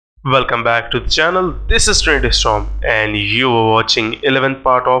Welcome back to the channel. This is Trinity Storm and you are watching 11th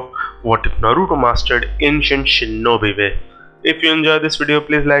part of What If Naruto Mastered Ancient Shinobi Way. If you enjoyed this video,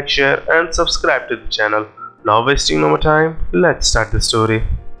 please like, share and subscribe to the channel. Now wasting no more time, let's start the story.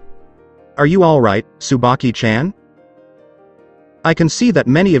 Are you alright, Tsubaki-chan? I can see that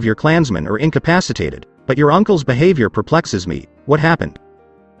many of your clansmen are incapacitated, but your uncle's behavior perplexes me. What happened?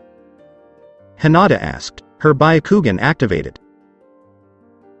 Hinata asked, her Byakugan activated.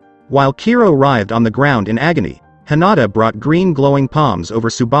 While Kiro writhed on the ground in agony, Hinata brought green glowing palms over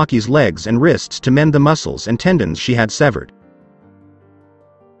Tsubaki's legs and wrists to mend the muscles and tendons she had severed.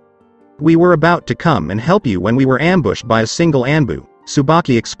 We were about to come and help you when we were ambushed by a single Anbu,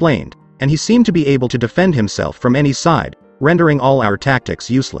 Tsubaki explained, and he seemed to be able to defend himself from any side, rendering all our tactics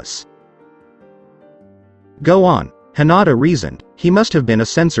useless. Go on, Hinata reasoned, he must have been a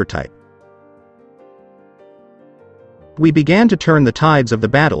censor type. We began to turn the tides of the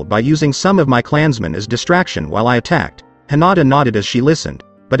battle by using some of my clansmen as distraction while I attacked. Hinata nodded as she listened,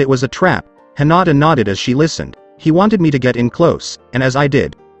 but it was a trap. Hinata nodded as she listened, he wanted me to get in close, and as I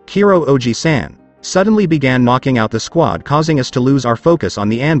did, Kiro Oji-san suddenly began knocking out the squad, causing us to lose our focus on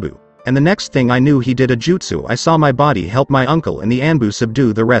the Anbu, and the next thing I knew he did a jutsu. I saw my body help my uncle and the Anbu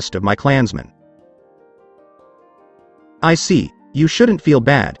subdue the rest of my clansmen. I see, you shouldn't feel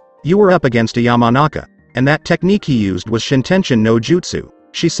bad, you were up against a Yamanaka, and that technique he used was Shintention no Jutsu,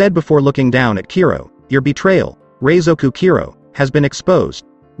 she said before looking down at Kiro. Your betrayal, Reizoku Kiro, has been exposed.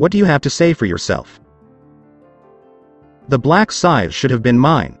 What do you have to say for yourself? The black scythe should have been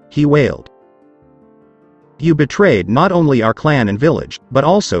mine, he wailed. You betrayed not only our clan and village, but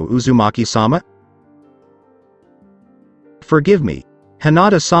also Uzumaki-sama? Forgive me,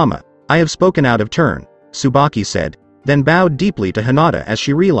 Hinata-sama, I have spoken out of turn, Tsubaki said, then bowed deeply to Hinata as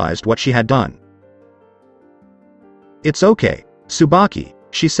she realized what she had done. It's okay, Tsubaki,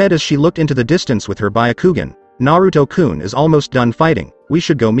 she said as she looked into the distance with her Byakugan. Naruto-kun is almost done fighting, we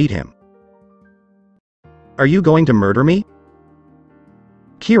should go meet him. Are you going to murder me?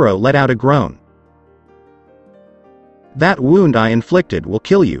 Kiro let out a groan. That wound I inflicted will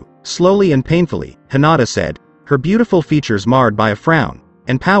kill you, slowly and painfully, Hinata said, her beautiful features marred by a frown,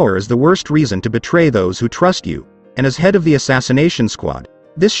 and power is the worst reason to betray those who trust you, and as head of the assassination squad,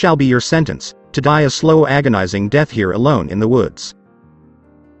 this shall be your sentence, to die a slow agonizing death here alone in the woods.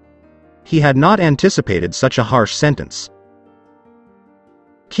 He had not anticipated such a harsh sentence.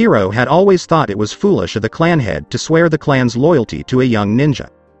 Kiro had always thought it was foolish of the clan head to swear the clan's loyalty to a young ninja.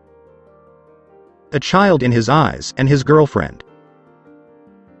 A child in his eyes and his girlfriend.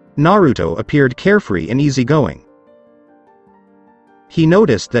 Naruto appeared carefree and easygoing. He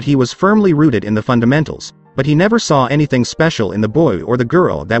noticed that he was firmly rooted in the fundamentals, but he never saw anything special in the boy or the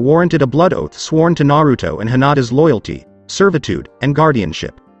girl that warranted a blood oath sworn to Naruto and Hinata's loyalty, servitude, and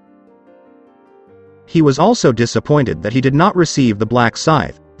guardianship. He was also disappointed that he did not receive the black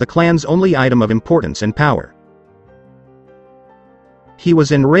scythe, the clan's only item of importance and power. He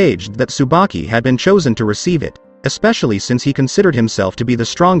was enraged that Tsubaki had been chosen to receive it, especially since he considered himself to be the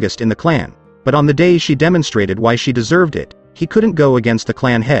strongest in the clan, but on the day she demonstrated why she deserved it, he couldn't go against the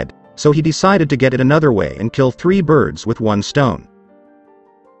clan head, so he decided to get it another way and kill 3 birds with 1 stone.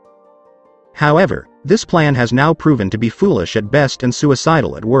 However, this plan has now proven to be foolish at best and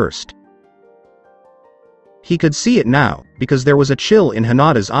suicidal at worst. He could see it now, because there was a chill in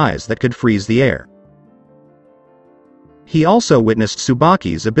Hinata's eyes that could freeze the air. He also witnessed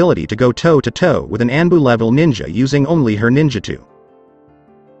Tsubaki's ability to go toe-to-toe with an Anbu-level ninja using only her ninjutsu.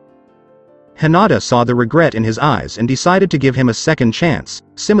 Hinata saw the regret in his eyes and decided to give him a second chance,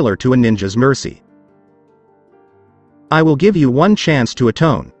 similar to a ninja's mercy. I will give you 1 chance to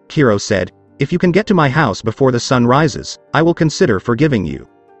atone, Kiro said. If you can get to my house before the sun rises, I will consider forgiving you.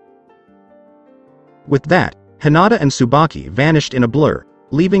 With that, Hinata and Tsubaki vanished in a blur,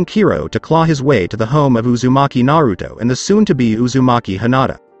 leaving Kiro to claw his way to the home of Uzumaki Naruto and the soon-to-be Uzumaki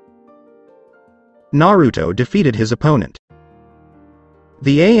Hinata. Naruto defeated his opponent.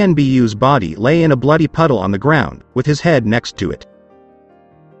 The Anbu's body lay in a bloody puddle on the ground, with his head next to it.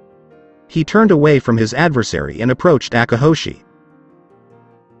 He turned away from his adversary and approached Akahoshi.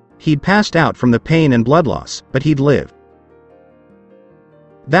 He'd passed out from the pain and blood loss, but he'd live.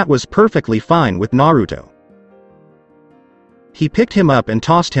 That was perfectly fine with Naruto. He picked him up and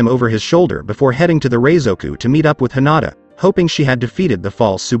tossed him over his shoulder before heading to the Reizoku to meet up with Hinata, hoping she had defeated the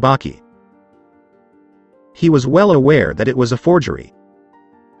false Tsubaki. He was well aware that it was a forgery.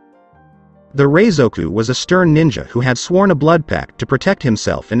 The Reizoku was a stern ninja who had sworn a blood pact to protect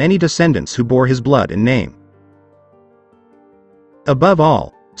himself and any descendants who bore his blood and name. Above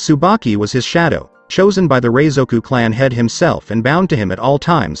all, Tsubaki was his shadow, chosen by the Reizoku clan head himself and bound to him at all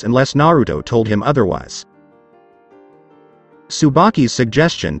times unless Naruto told him otherwise. Tsubaki's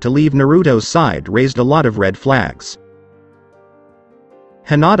suggestion to leave Naruto's side raised a lot of red flags.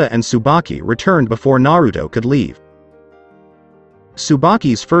 Hinata and Tsubaki returned before Naruto could leave.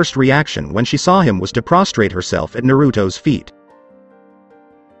 Tsubaki's first reaction when she saw him was to prostrate herself at Naruto's feet.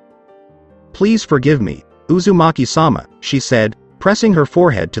 "Please forgive me, Uzumaki-sama," she said, pressing her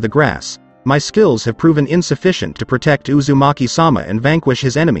forehead to the grass. "My skills have proven insufficient to protect Uzumaki-sama and vanquish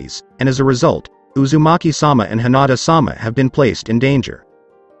his enemies, and as a result, Uzumaki-sama and Hinata-sama have been placed in danger.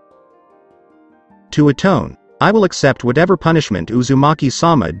 To atone, I will accept whatever punishment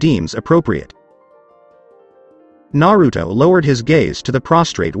Uzumaki-sama deems appropriate." Naruto lowered his gaze to the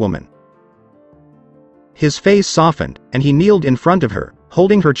prostrate woman. His face softened, and he kneeled in front of her,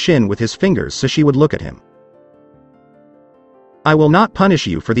 holding her chin with his fingers so she would look at him. "I will not punish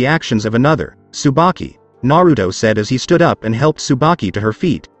you for the actions of another, Tsubaki," Naruto said as he stood up and helped Tsubaki to her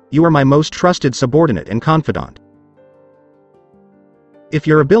feet. "You are my most trusted subordinate and confidant. If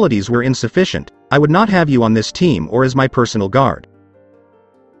your abilities were insufficient, I would not have you on this team or as my personal guard.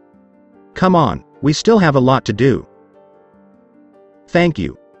 Come on, we still have a lot to do." "Thank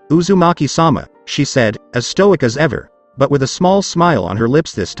you, Uzumaki-sama," she said, as stoic as ever, but with a small smile on her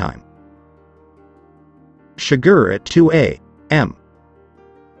lips this time. Shigur at 2 a.m.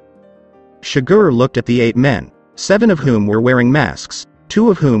 Shigur looked at the 8 men, 7 of whom were wearing masks, 2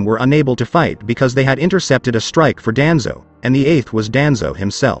 of whom were unable to fight because they had intercepted a strike for Danzo, and the 8th was Danzo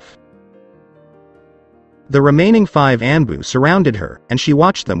himself. The remaining 5 Anbu surrounded her, and she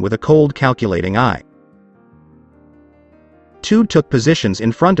watched them with a cold calculating eye. 2 took positions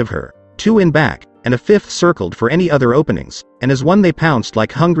in front of her, 2 in back, and a 5th circled for any other openings, and as one they pounced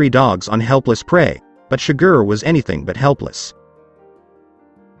like hungry dogs on helpless prey, but Shigur was anything but helpless.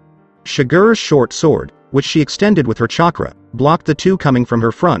 Shigur's short sword, which she extended with her chakra, blocked the 2 coming from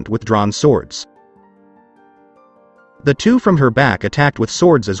her front with drawn swords. The 2 from her back attacked with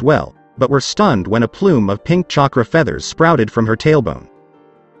swords as well, but were stunned when a plume of pink chakra feathers sprouted from her tailbone.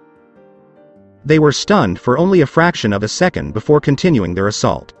 They were stunned for only a fraction of a second before continuing their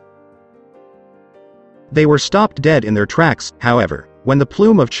assault. They were stopped dead in their tracks, however, when the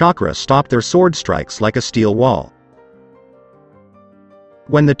plume of chakra stopped their sword strikes like a steel wall.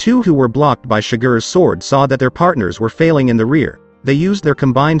 When the 2 who were blocked by Shigur's sword saw that their partners were failing in the rear, they used their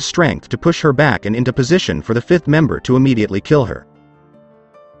combined strength to push her back and into position for the 5th member to immediately kill her.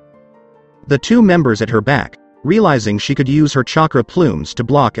 The 2 members at her back, realizing she could use her chakra plumes to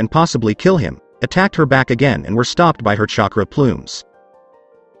block and possibly kill him, attacked her back again and were stopped by her chakra plumes.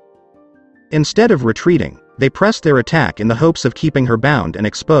 Instead of retreating, they pressed their attack in the hopes of keeping her bound and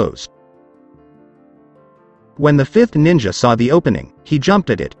exposed. When the 5th ninja saw the opening, he jumped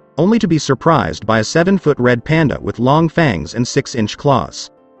at it, only to be surprised by a 7-foot red panda with long fangs and 6-inch claws.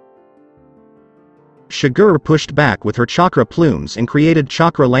 Shigur pushed back with her chakra plumes and created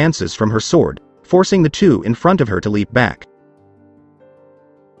chakra lances from her sword, forcing the 2 in front of her to leap back.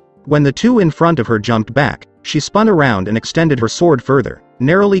 When the 2 in front of her jumped back, she spun around and extended her sword further,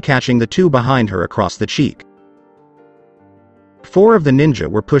 narrowly catching the 2 behind her across the cheek. 4 of the ninja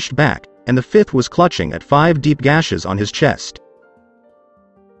were pushed back, and the 5th was clutching at 5 deep gashes on his chest.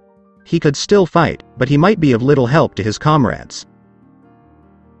 He could still fight, but he might be of little help to his comrades.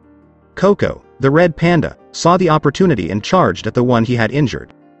 Koko, the red panda, saw the opportunity and charged at the one he had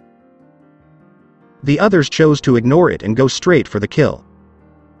injured. The others chose to ignore it and go straight for the kill.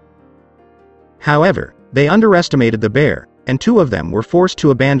 However, they underestimated the bear, and 2 of them were forced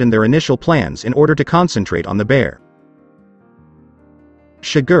to abandon their initial plans in order to concentrate on the bear.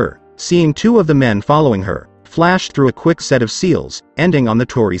 Shigur, seeing 2 of the men following her, flashed through a quick set of seals, ending on the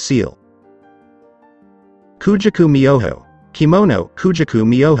Tori seal. Kujaku Myoho. Kimono, Kujaku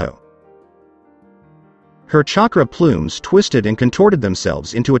Myoho. Her chakra plumes twisted and contorted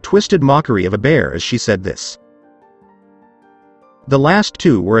themselves into a twisted mockery of a bear as she said this. The last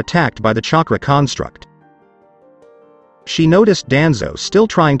 2 were attacked by the chakra construct. She noticed Danzo still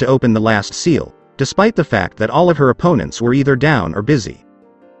trying to open the last seal, despite the fact that all of her opponents were either down or busy.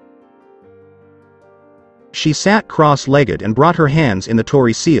 She sat cross-legged and brought her hands in the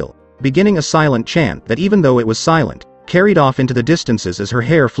Tori seal, beginning a silent chant that, even though it was silent, carried off into the distances as her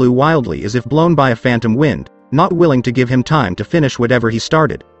hair flew wildly as if blown by a phantom wind, not willing to give him time to finish whatever he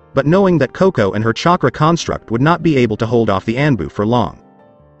started, but knowing that Koko and her chakra construct would not be able to hold off the Anbu for long.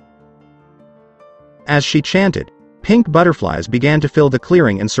 As she chanted, pink butterflies began to fill the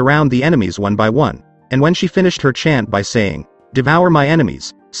clearing and surround the enemies one by one, and when she finished her chant by saying, "Devour my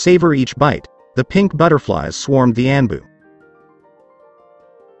enemies, savor each bite," the pink butterflies swarmed the Anbu.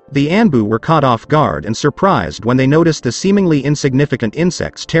 The Anbu were caught off guard and surprised when they noticed the seemingly insignificant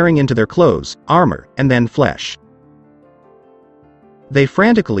insects tearing into their clothes, armor, and then flesh. They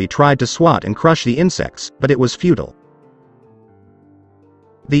frantically tried to swat and crush the insects, but it was futile.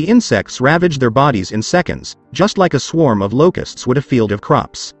 The insects ravaged their bodies in seconds, just like a swarm of locusts would a field of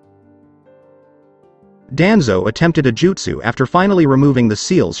crops. Danzo attempted a jutsu after finally removing the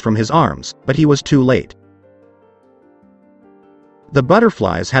seals from his arms, but he was too late. The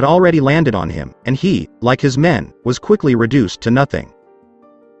butterflies had already landed on him, and he, like his men, was quickly reduced to nothing.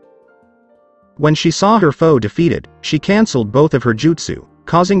 When she saw her foe defeated, she cancelled both of her jutsu,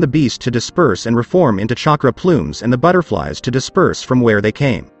 causing the beast to disperse and reform into chakra plumes and the butterflies to disperse from where they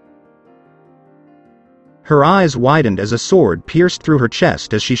came. Her eyes widened as a sword pierced through her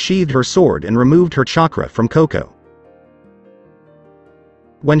chest as she sheathed her sword and removed her chakra from Coco.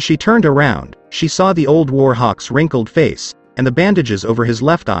 When she turned around, she saw the old warhawk's wrinkled face, and the bandages over his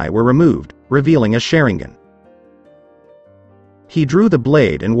left eye were removed, revealing a Sharingan. He drew the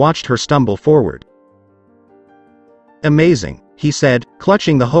blade and watched her stumble forward. "Amazing," he said,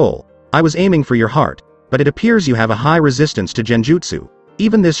 clutching the hole. "I was aiming for your heart, but it appears you have a high resistance to genjutsu.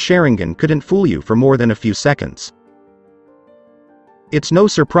 Even this Sharingan couldn't fool you for more than a few seconds. It's no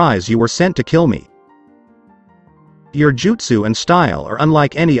surprise you were sent to kill me. Your jutsu and style are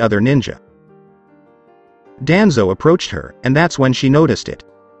unlike any other ninja." Danzo approached her, and that's when she noticed it.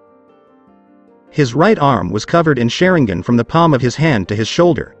 His right arm was covered in Sharingan from the palm of his hand to his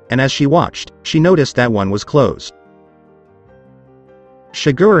shoulder, and as she watched, she noticed that one was closed.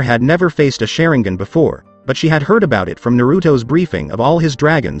 Shigure had never faced a Sharingan before, but she had heard about it from Naruto's briefing of all his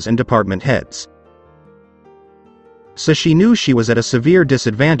dragons and department heads. So she knew she was at a severe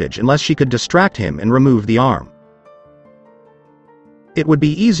disadvantage unless she could distract him and remove the arm. It would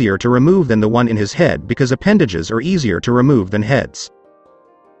be easier to remove than the one in his head because appendages are easier to remove than heads.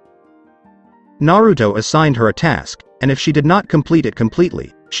 Naruto assigned her a task, and if she did not complete it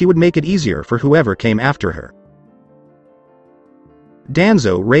completely, she would make it easier for whoever came after her.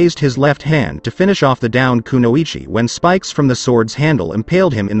 Danzo raised his left hand to finish off the downed kunoichi when spikes from the sword's handle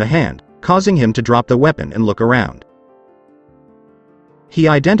impaled him in the hand, causing him to drop the weapon and look around. He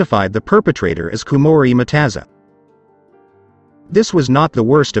identified the perpetrator as Kumori Mataza. This was not the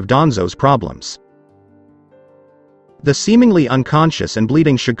worst of Danzo's problems. The seemingly unconscious and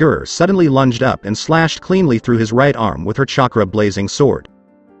bleeding Shigure suddenly lunged up and slashed cleanly through his right arm with her chakra-blazing sword.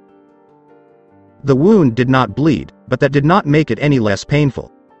 The wound did not bleed, but that did not make it any less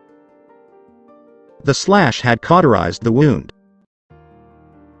painful. The slash had cauterized the wound.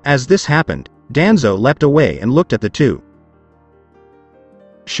 As this happened, Danzo leapt away and looked at the two.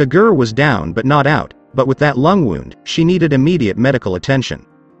 Shigure was down but not out, but with that lung wound, she needed immediate medical attention.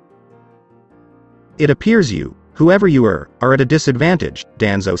 "It appears you, whoever you are at a disadvantage,"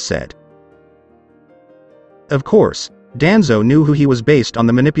 Danzo said. Of course, Danzo knew who he was based on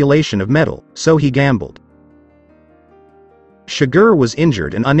the manipulation of metal, so he gambled. Shigure was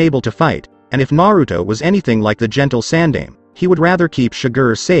injured and unable to fight, and if Naruto was anything like the gentle Sandaime, he would rather keep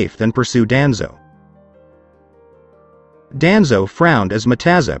Shigure safe than pursue Danzo. Danzo frowned as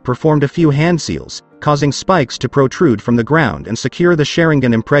Mataza performed a few hand seals, causing spikes to protrude from the ground and secure the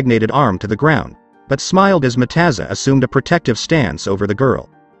Sharingan-impregnated arm to the ground, but smiled as Mataza assumed a protective stance over the girl.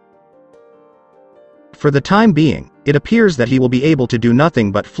 For the time being, it appears that he will be able to do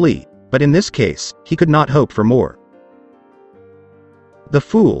nothing but flee, but in this case, he could not hope for more. "The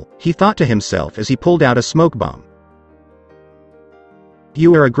fool," he thought to himself as he pulled out a smoke bomb.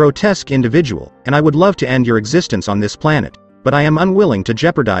 "You are a grotesque individual, and I would love to end your existence on this planet, but I am unwilling to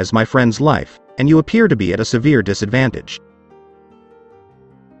jeopardize my friend's life, and you appear to be at a severe disadvantage."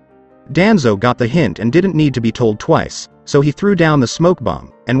 Danzo got the hint and didn't need to be told twice, so he threw down the smoke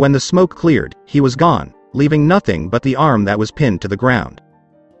bomb, and when the smoke cleared, he was gone, leaving nothing but the arm that was pinned to the ground.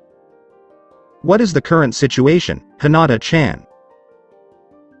 "What is the current situation, Hinata-chan?"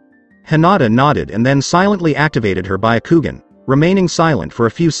 Hinata nodded and then silently activated her Byakugan, remaining silent for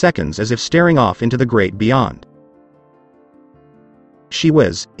a few seconds as if staring off into the great beyond. She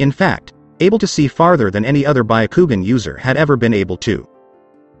was, in fact, able to see farther than any other Byakugan user had ever been able to.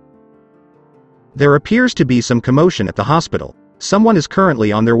 "There appears to be some commotion at the hospital. Someone is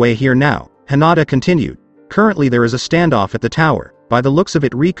currently on their way here now," Hinata continued. "Currently there is a standoff at the tower. By the looks of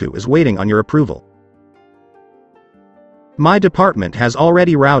it, Riku is waiting on your approval. My department has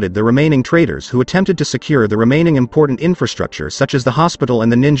already routed the remaining traitors who attempted to secure the remaining important infrastructure such as the hospital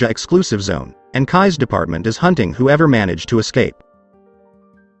and the ninja exclusive zone, and Kai's department is hunting whoever managed to escape."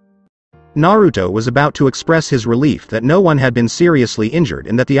 Naruto was about to express his relief that no one had been seriously injured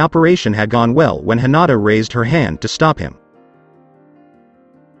and that the operation had gone well when Hinata raised her hand to stop him.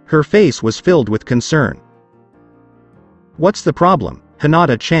 Her face was filled with concern. "What's the problem,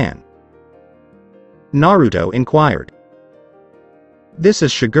 Hinata-chan?" Naruto inquired. "This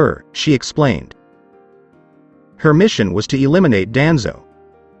is Shigure," she explained. "Her mission was to eliminate Danzo."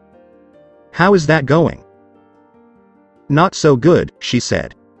 "How is that going?" "Not so good," she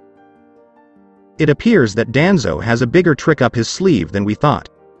said. "It appears that Danzo has a bigger trick up his sleeve than we thought.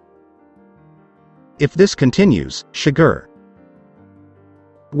 If this continues, Shigure..."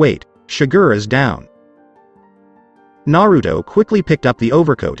 "Wait, Shigure is down." Naruto quickly picked up the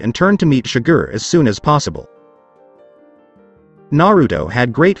overcoat and turned to meet Shigure as soon as possible. Naruto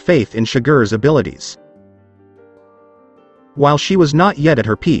had great faith in Shigure's abilities. While she was not yet at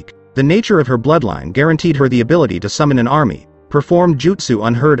her peak, the nature of her bloodline guaranteed her the ability to summon an army, perform jutsu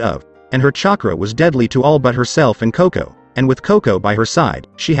unheard of, and her chakra was deadly to all but herself and Koko, and with Koko by her side,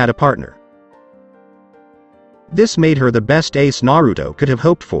 she had a partner. This made her the best ace Naruto could have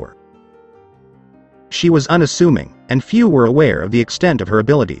hoped for. She was unassuming, and few were aware of the extent of her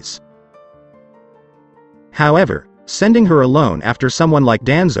abilities. However, sending her alone after someone like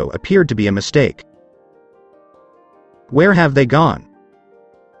Danzo appeared to be a mistake. "Where have they gone?"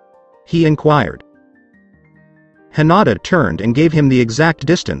 he inquired. Hinata turned and gave him the exact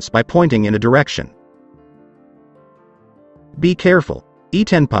distance by pointing in a direction. "Be careful,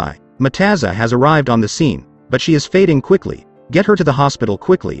 Itenpai, Mataza has arrived on the scene, but she is fading quickly. Get her to the hospital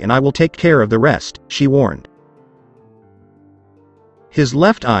quickly and I will take care of the rest," she warned. His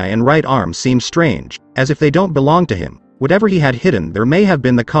left eye and right arm seemed strange, as if they don't belong to him. Whatever he had hidden there may have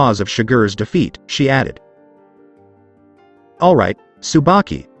been the cause of Shigure's defeat, she added. "Alright,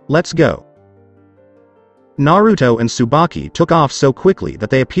 Tsubaki, let's go." Naruto and Tsubaki took off so quickly that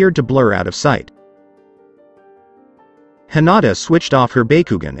they appeared to blur out of sight. Hinata switched off her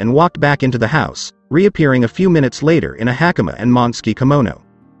Bakugan and walked back into the house, reappearing a few minutes later in a hakama and Monsuke kimono.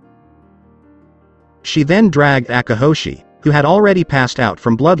 She then dragged Akahoshi, who had already passed out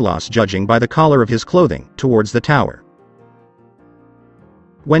from blood loss judging by the collar of his clothing, towards the tower.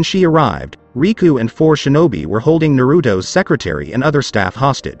 When she arrived, Riku and 4 shinobi were holding Naruto's secretary and other staff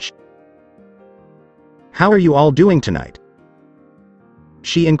hostage. "How are you all doing tonight?"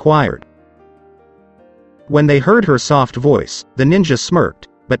 she inquired. When they heard her soft voice, the ninja smirked,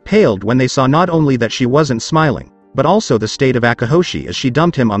 but paled when they saw not only that she wasn't smiling, but also the state of Akahoshi as she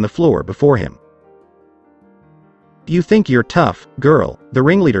dumped him on the floor before him. "You think you're tough, girl," the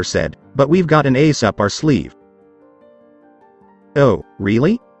ringleader said, "but we've got an ace up our sleeve." "Oh,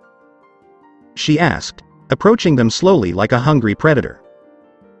 really?" she asked, approaching them slowly like a hungry predator.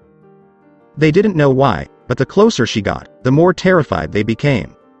 They didn't know why, but the closer she got, the more terrified they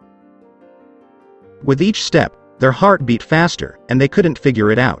became. With each step, their heart beat faster, and they couldn't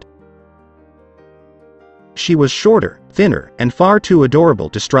figure it out. She was shorter, thinner, and far too adorable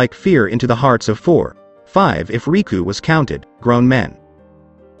to strike fear into the hearts of 4, 5 if Riku was counted, grown men.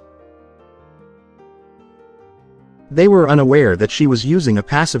 They were unaware that she was using a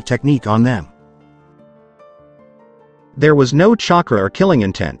passive technique on them. There was no chakra or killing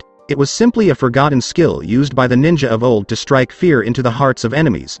intent, it was simply a forgotten skill used by the ninja of old to strike fear into the hearts of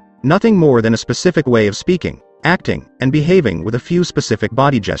enemies, nothing more than a specific way of speaking, acting, and behaving with a few specific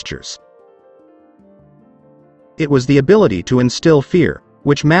body gestures. It was the ability to instill fear,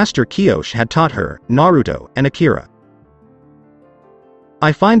 which Master Kyoshi had taught her, Naruto, and Akira.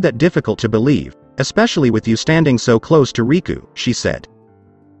 "I find that difficult to believe, especially with you standing so close to Riku," she said.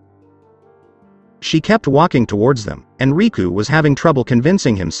 She kept walking towards them, and Riku was having trouble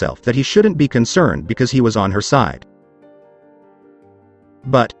convincing himself that he shouldn't be concerned because he was on her side.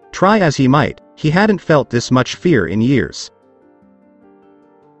 But, try as he might, he hadn't felt this much fear in years.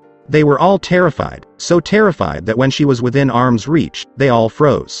 They were all terrified, so terrified that when she was within arm's reach, they all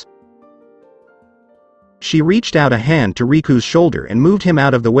froze. She reached out a hand to Riku's shoulder and moved him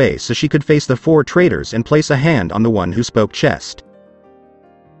out of the way so she could face the 4 traitors and place a hand on the one who spoke chest.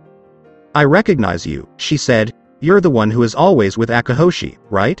 "I recognize you," she said, "you're the one who is always with Akahoshi,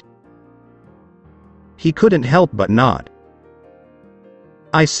 right?" He couldn't help but nod.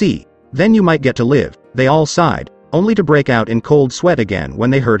 "I see, then you might get to live," they all sighed, only to break out in cold sweat again when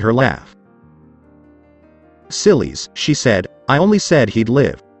they heard her laugh. "Sillies," she said, "I only said he'd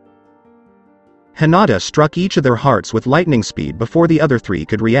live." Hinata struck each of their hearts with lightning speed before the other 3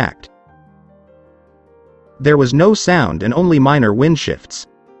 could react. There was no sound and only minor wind shifts.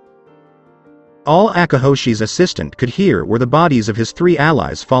 All Akahoshi's assistant could hear were the bodies of his 3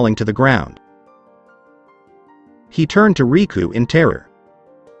 allies falling to the ground. He turned to Riku in terror.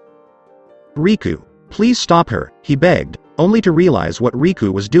 "Riku, please stop her," he begged, only to realize what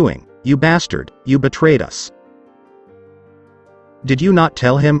Riku was doing. "You bastard, you betrayed us." Did you not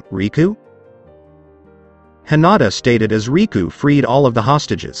tell him, Riku? Hinata stated as Riku freed all of the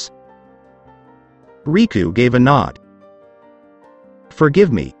hostages. Riku gave a nod.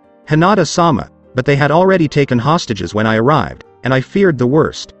 Forgive me, Hinata-sama, but they had already taken hostages when I arrived, and I feared the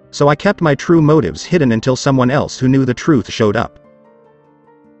worst, so I kept my true motives hidden until someone else who knew the truth showed up.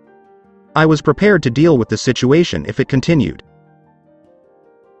 I was prepared to deal with the situation if it continued.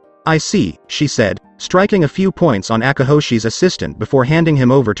 I see, she said, striking a few points on Akihoshi's assistant before handing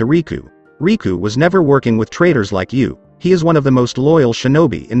him over to Riku. Riku was never working with traitors like you, he is one of the most loyal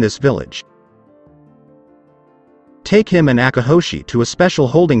shinobi in this village. Take him and Akihoshi to a special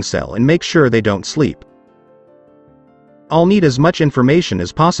holding cell and make sure they don't sleep. I'll need as much information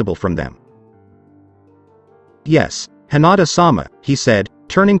as possible from them. Yes, Hinata-sama, he said,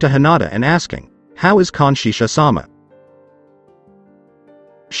 turning to Hinata and asking, how is Kanshisha-sama?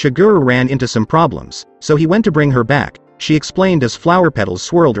 Shigure ran into some problems, so he went to bring her back, she explained as flower petals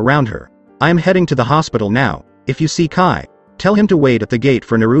swirled around her. I am heading to the hospital now. If you see Kai, tell him to wait at the gate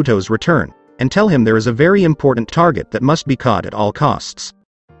for Naruto's return, and tell him there is a very important target that must be caught at all costs.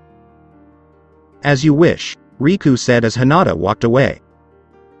 As you wish, Riku said as Hinata walked away.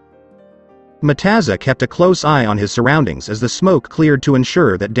 Mataza kept a close eye on his surroundings as the smoke cleared to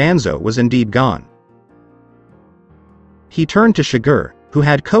ensure that Danzo was indeed gone. He turned to Shigure, who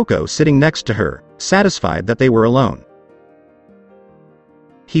had Koko sitting next to her, satisfied that they were alone.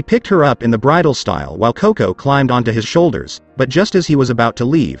 He picked her up in the bridal style while Koko climbed onto his shoulders, but just as he was about to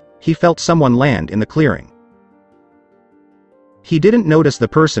leave, he felt someone land in the clearing. He didn't notice the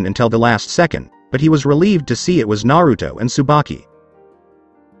person until the last second, but he was relieved to see it was Naruto and Tsubaki.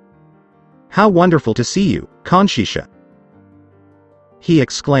 How wonderful to see you, Kanshisha! He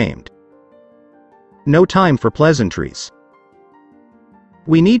exclaimed. No time for pleasantries.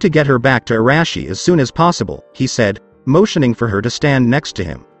 We need to get her back to Arashi as soon as possible, he said, motioning for her to stand next to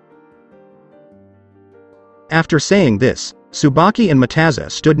him. After saying this, Tsubaki and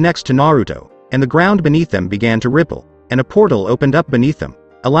Mataza stood next to Naruto, and the ground beneath them began to ripple, and a portal opened up beneath them,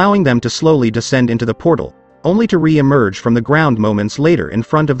 allowing them to slowly descend into the portal, only to re-emerge from the ground moments later in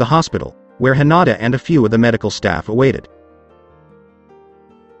front of the hospital, where Hinata and a few of the medical staff awaited.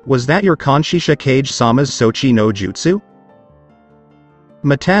 Was that your Kanshisha Kage-sama's Sochi no Jutsu?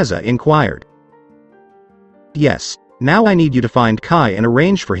 Mataza inquired. Yes, now I need you to find Kai and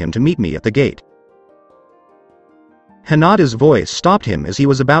arrange for him to meet me at the gate. Hinata's voice stopped him as he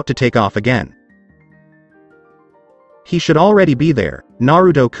was about to take off again. He should already be there,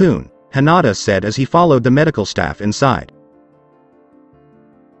 Naruto-kun, Hinata said as he followed the medical staff inside.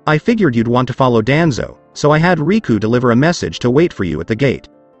 I figured you'd want to follow Danzo, so I had Riku deliver a message to wait for you at the gate.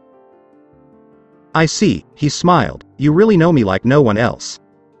 I see, he smiled, you really know me like no one else.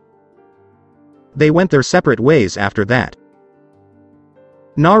 They went their separate ways after that.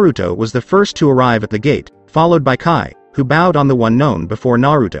 Naruto was the first to arrive at the gate, followed by Kai, who bowed on the one known before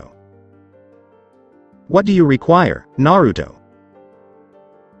Naruto. What do you require, Naruto?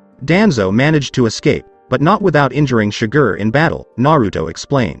 Danzo managed to escape, but not without injuring Shigure in battle, Naruto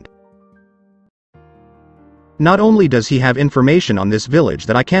explained. Not only does he have information on this village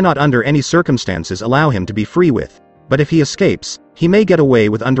that I cannot under any circumstances allow him to be free with, but if he escapes, he may get away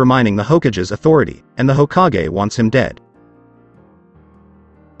with undermining the Hokage's authority, and the Hokage wants him dead.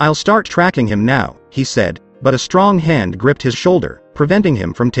 I'll start tracking him now, he said, but a strong hand gripped his shoulder, preventing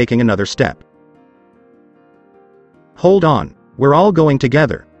him from taking another step. Hold on, we're all going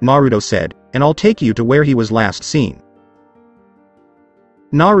together, Naruto said, and I'll take you to where he was last seen.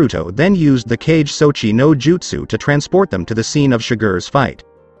 Naruto then used the Kage Sochi no Jutsu to transport them to the scene of Shigure's fight.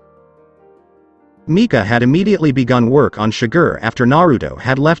 Mika had immediately begun work on Shigure after Naruto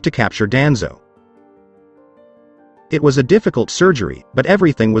had left to capture Danzo. It was a difficult surgery, but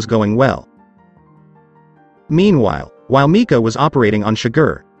everything was going well. Meanwhile, while Mika was operating on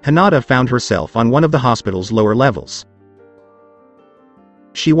Shigure, Hinata found herself on one of the hospital's lower levels.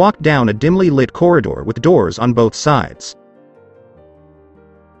 She walked down a dimly lit corridor with doors on both sides.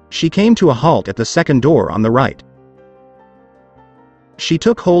 She came to a halt at the second door on the right. She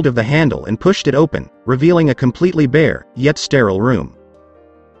took hold of the handle and pushed it open, revealing a completely bare, yet sterile room.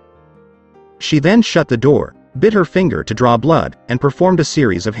 She then shut the door, bit her finger to draw blood, and performed a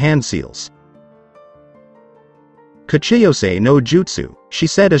series of hand seals. Kachiyose no Jutsu, she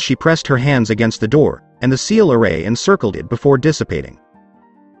said as she pressed her hands against the door, and the seal array encircled it before dissipating.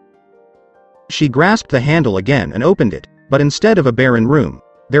 She grasped the handle again and opened it, but instead of a barren room,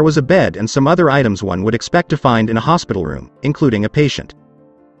 there was a bed and some other items one would expect to find in a hospital room, including a patient.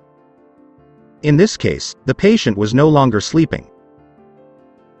 In this case, the patient was no longer sleeping.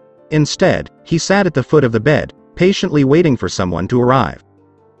 Instead, he sat at the foot of the bed, patiently waiting for someone to arrive.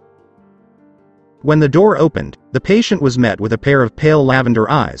 When the door opened, the patient was met with a pair of pale lavender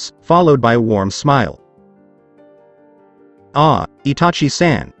eyes, followed by a warm smile. "Ah,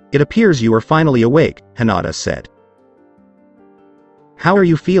 Itachi-san, it appears you are finally awake," Hinata said. "How are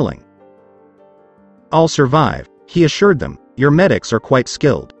you feeling?" "I'll survive," he assured them. "Your medics are quite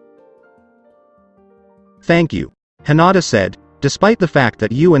skilled." "Thank you," Hinata said, "despite the fact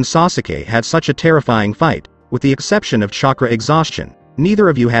that you and Sasuke had such a terrifying fight, with the exception of chakra exhaustion, neither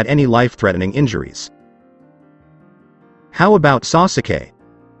of you had any life-threatening injuries." "How about Sasuke?"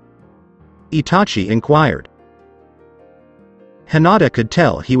 Itachi inquired. Hinata could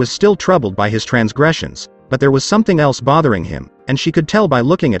tell he was still troubled by his transgressions, but there was something else bothering him, and she could tell by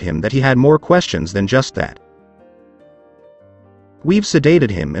looking at him that he had more questions than just that. "We've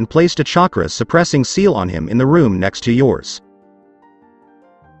sedated him and placed a chakra-suppressing seal on him in the room next to yours.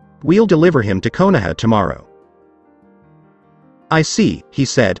 We'll deliver him to Konoha tomorrow." "I see," he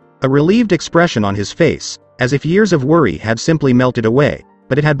said, a relieved expression on his face, as if years of worry had simply melted away,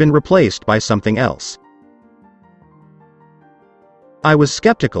 but it had been replaced by something else. "I was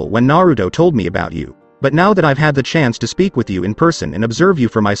skeptical when Naruto told me about you, but now that I've had the chance to speak with you in person and observe you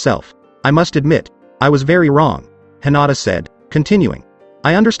for myself, I must admit, I was very wrong," Hinata said, continuing.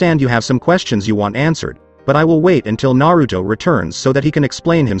 "I understand you have some questions you want answered, but I will wait until Naruto returns so that he can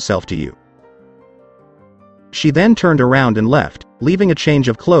explain himself to you." She then turned around and left, leaving a change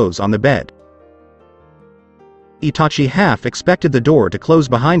of clothes on the bed. Itachi half expected the door to close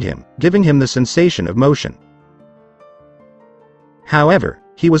behind him, giving him the sensation of motion. However,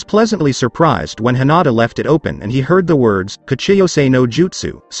 he was pleasantly surprised when Hinata left it open and he heard the words, "Kuchiyose no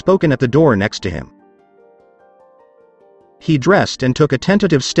Jutsu," spoken at the door next to him. He dressed and took a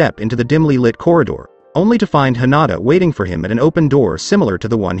tentative step into the dimly lit corridor, only to find Hinata waiting for him at an open door similar to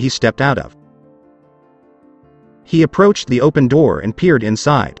the one he stepped out of. He approached the open door and peered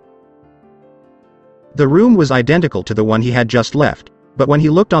inside. The room was identical to the one he had just left, but when he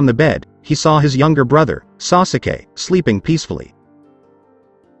looked on the bed, he saw his younger brother, Sasuke, sleeping peacefully.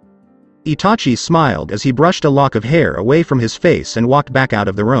 Itachi smiled as he brushed a lock of hair away from his face and walked back out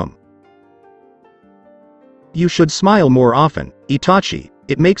of the room. "You should smile more often, Itachi,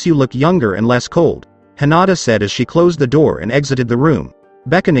 it makes you look younger and less cold," Hinata said as she closed the door and exited the room,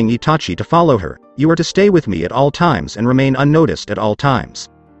 beckoning Itachi to follow her. "You are to stay with me at all times and remain unnoticed at all times.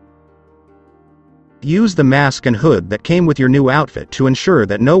 Use the mask and hood that came with your new outfit to ensure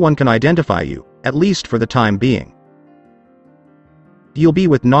that no one can identify you, at least for the time being. You'll be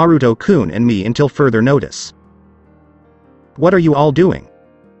with Naruto-kun and me until further notice." "What are you all doing?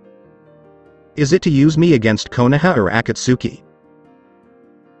 Is it to use me against Konoha or Akatsuki?"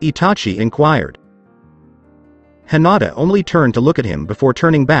 Itachi inquired. Hinata only turned to look at him before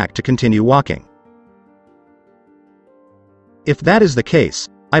turning back to continue walking. "If that is the case,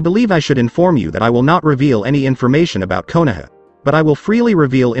 I believe I should inform you that I will not reveal any information about Konoha, but I will freely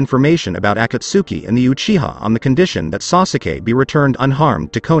reveal information about Akatsuki and the Uchiha on the condition that Sasuke be returned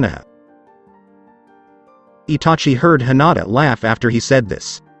unharmed to Konoha." Itachi heard Hinata laugh after he said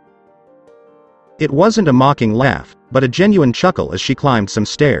this. It wasn't a mocking laugh, but a genuine chuckle as she climbed some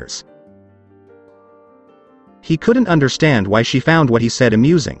stairs. He couldn't understand why she found what he said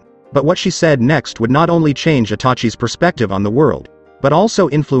amusing, but what she said next would not only change Itachi's perspective on the world, but also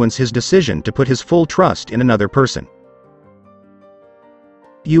influence his decision to put his full trust in another person.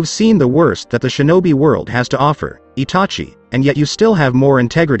 "You've seen the worst that the shinobi world has to offer, Itachi, and yet you still have more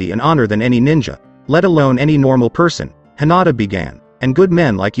integrity and honor than any ninja, let alone any normal person," Hinata began, "and good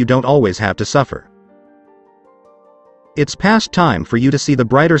men like you don't always have to suffer. It's past time for you to see the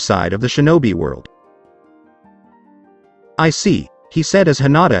brighter side of the shinobi world." "I see," he said as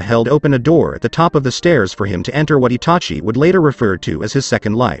Hinata held open a door at the top of the stairs for him to enter what Itachi would later refer to as his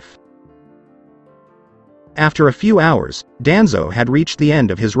second life. After a few hours, Danzo had reached the end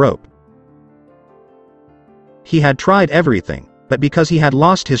of his rope. He had tried everything, but because he had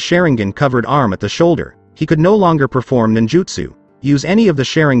lost his Sharingan-covered arm at the shoulder, he could no longer perform ninjutsu, use any of the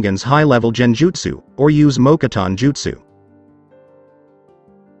Sharingan's high-level genjutsu, or use Mokuton jutsu.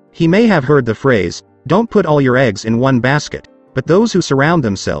 He may have heard the phrase, "Don't put all your eggs in one basket," but those who surround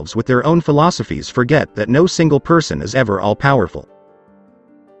themselves with their own philosophies forget that no single person is ever all-powerful.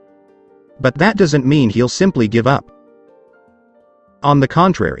 But that doesn't mean he'll simply give up. On the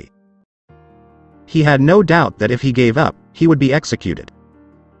contrary. He had no doubt that if he gave up, he would be executed.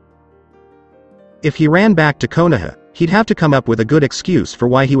 If he ran back to Konoha, he'd have to come up with a good excuse for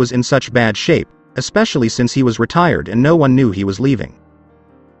why he was in such bad shape, especially since he was retired and no one knew he was leaving.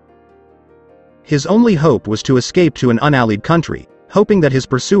 His only hope was to escape to an unallied country, hoping that his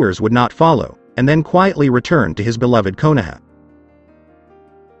pursuers would not follow, and then quietly returned to his beloved Konoha.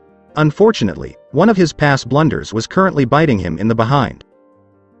 Unfortunately, one of his past blunders was currently biting him in the behind.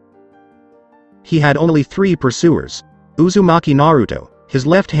 He had only 3 pursuers: Uzumaki Naruto, his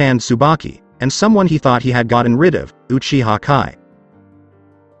left hand Tsubaki, and someone he thought he had gotten rid of, Uchiha Kai.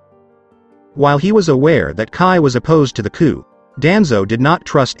 While he was aware that Kai was opposed to the coup, Danzo did not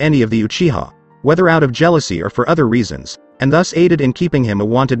trust any of the Uchiha, whether out of jealousy or for other reasons, and thus aided in keeping him a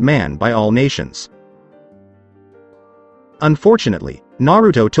wanted man by all nations. Unfortunately,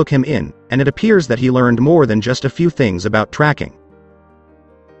 Naruto took him in, and it appears that he learned more than just a few things about tracking.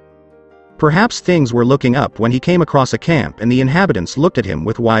 Perhaps things were looking up when he came across a camp and the inhabitants looked at him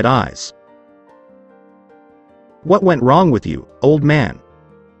with wide eyes. "What went wrong with you, old man?"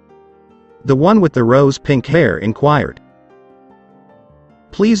 The one with the rose-pink hair inquired.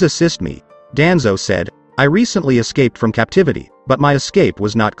 "Please assist me," Danzo said. "I recently escaped from captivity, but my escape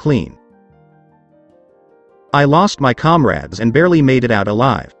was not clean. I lost my comrades and barely made it out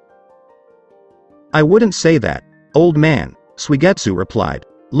alive." "I wouldn't say that, old man," Suigetsu replied,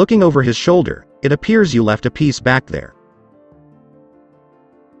 looking over his shoulder. "It appears you left a piece back there."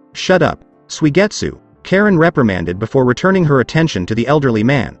 "Shut up, Suigetsu," Karen reprimanded before returning her attention to the elderly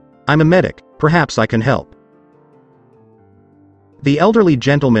man. "I'm a medic, perhaps I can help." The elderly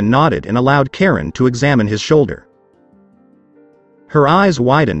gentleman nodded and allowed Karen to examine his shoulder. Her eyes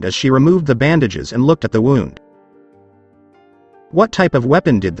widened as she removed the bandages and looked at the wound. "What type of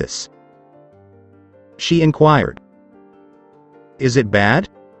weapon did this?" she inquired. "Is it bad?"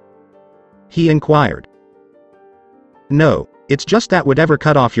 he inquired. "No, it's just that whatever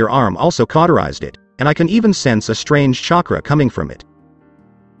cut off your arm also cauterized it, and I can even sense a strange chakra coming from it."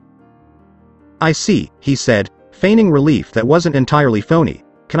 "I see," he said, feigning relief that wasn't entirely phony.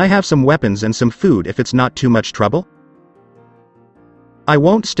 "Can I have some weapons and some food if it's not too much trouble? I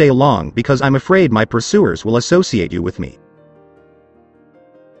won't stay long because I'm afraid my pursuers will associate you with me."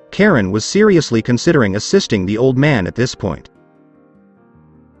 Karen was seriously considering assisting the old man at this point.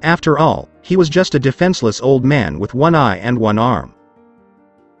 After all, he was just a defenseless old man with one eye and one arm.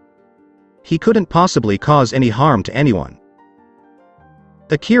 He couldn't possibly cause any harm to anyone.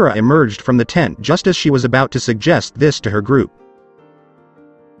 Akira emerged from the tent just as she was about to suggest this to her group.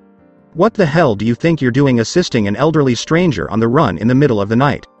 "What the hell do you think you're doing assisting an elderly stranger on the run in the middle of the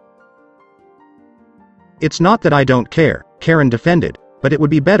night?" "It's not that I don't care," Karen defended, "but it would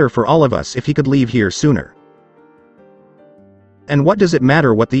be better for all of us if he could leave here sooner." "And what does it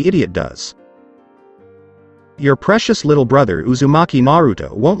matter what the idiot does? Your precious little brother Uzumaki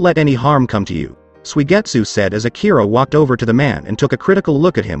Naruto won't let any harm come to you," Suigetsu said as Akira walked over to the man and took a critical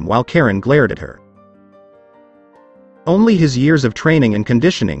look at him while Karen glared at her. Only his years of training and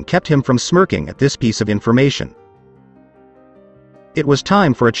conditioning kept him from smirking at this piece of information. It was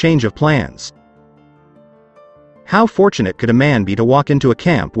time for a change of plans. How fortunate could a man be to walk into a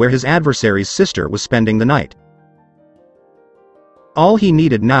camp where his adversary's sister was spending the night? All he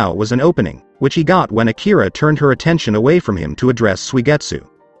needed now was an opening, which he got when Akira turned her attention away from him to address Suigetsu.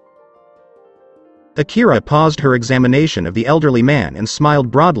 Akira paused her examination of the elderly man and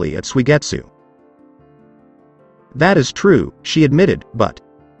smiled broadly at Suigetsu. "That is true," she admitted, but...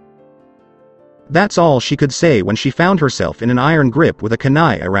 That's all she could say when she found herself in an iron grip with a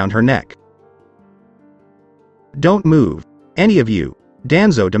kunai around her neck. "Don't move, any of you,"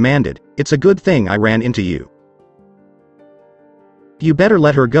 Danzo demanded. "It's a good thing I ran into you." "You better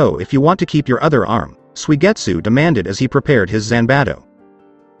let her go if you want to keep your other arm," Suigetsu demanded as he prepared his zanbato.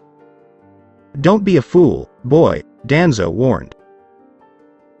 "Don't be a fool, boy," Danzo warned.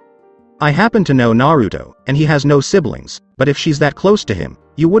 "I happen to know Naruto, and he has no siblings, but if she's that close to him,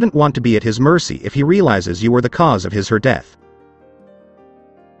 you wouldn't want to be at his mercy if he realizes you were the cause of her death."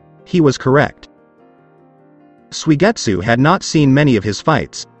 He was correct. Suigetsu had not seen many of his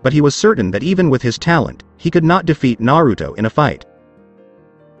fights, but he was certain that even with his talent, he could not defeat Naruto in a fight.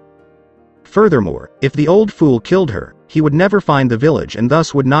 Furthermore, if the old fool killed her, he would never find the village and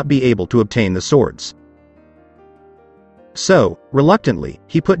thus would not be able to obtain the swords. So, reluctantly,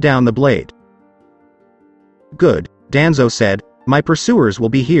 he put down the blade. "Good," Danzo said, "my pursuers will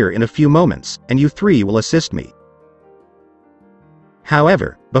be here in a few moments, and you 3 will assist me."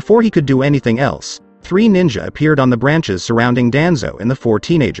 However, before he could do anything else, 3 ninja appeared on the branches surrounding Danzo and the 4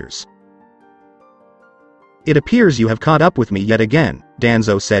 teenagers. "It appears you have caught up with me yet again,"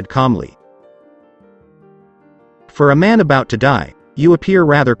 Danzo said calmly. "For a man about to die, you appear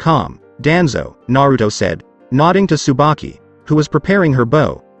rather calm, Danzo," Naruto said, nodding to Tsubaki, who was preparing her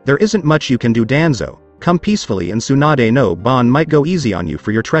bow. "There isn't much you can do, Danzo. Come peacefully and Tsunade no Ban might go easy on you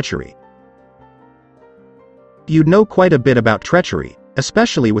for your treachery." "You'd know quite a bit about treachery,"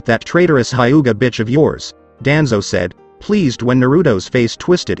 especially with that traitorous Hyuga bitch of yours, Danzo said, pleased when Naruto's face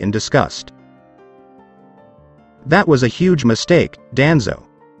twisted in disgust. That was a huge mistake, Danzo.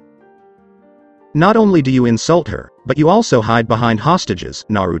 Not only do you insult her, but you also hide behind hostages,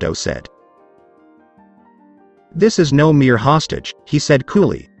 Naruto said. This is no mere hostage, he said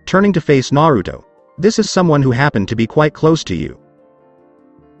coolly, turning to face Naruto. This is someone who happened to be quite close to you.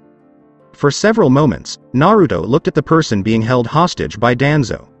 For several moments, Naruto looked at the person being held hostage by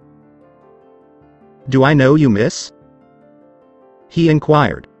Danzo. Do I know you, miss? He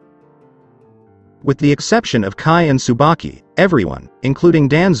inquired. With the exception of Kai and Tsubaki, everyone, including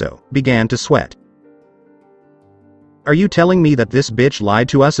Danzo, began to sweat. Are you telling me that this bitch lied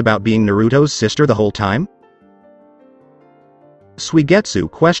to us about being Naruto's sister the whole time?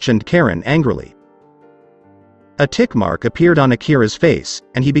 Suigetsu questioned Karen angrily. A tick mark appeared on Akira's face,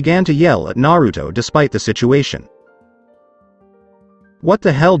 and he began to yell at Naruto despite the situation. What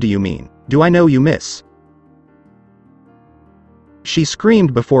the hell do you mean? Do I know you, miss? She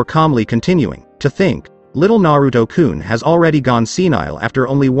screamed before calmly continuing, to think, little Naruto-kun has already gone senile after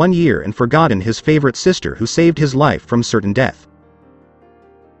only 1 year and forgotten his favorite sister who saved his life from certain death.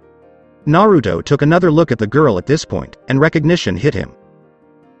 Naruto took another look at the girl at this point, and recognition hit him.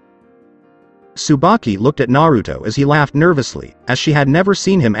 Tsubaki looked at Naruto as he laughed nervously, as she had never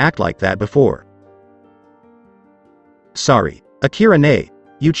seen him act like that before. Sorry, Akira-ne,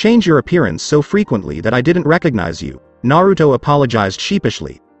 you change your appearance so frequently that I didn't recognize you, Naruto apologized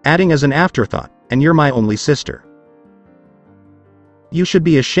sheepishly, adding as an afterthought, and you're my only sister. You should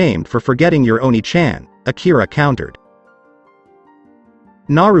be ashamed for forgetting your Oni-chan, Akira countered.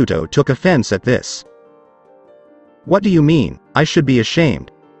 Naruto took offense at this. What do you mean, I should be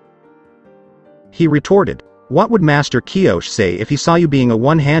ashamed? He retorted, what would Master Kyoshi say if he saw you being a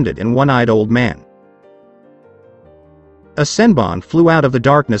one-handed and one-eyed old man? A senbon flew out of the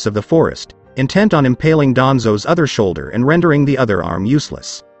darkness of the forest, intent on impaling Danzo's other shoulder and rendering the other arm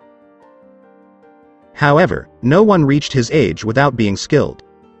useless. However, no one reached his age without being skilled.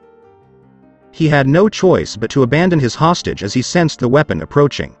 He had no choice but to abandon his hostage as he sensed the weapon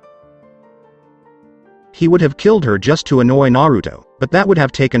approaching. He would have killed her just to annoy Naruto, but that would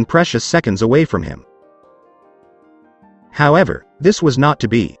have taken precious seconds away from him. However, this was not to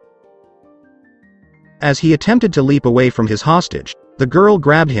be. As he attempted to leap away from his hostage, the girl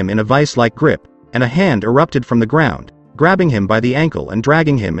grabbed him in a vice-like grip, and a hand erupted from the ground, grabbing him by the ankle and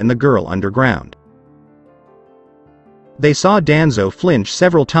dragging him and the girl underground. They saw Danzo flinch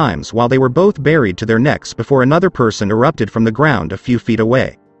several times while they were both buried to their necks before another person erupted from the ground a few feet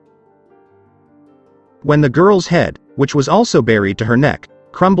away. When the girl's head, which was also buried to her neck,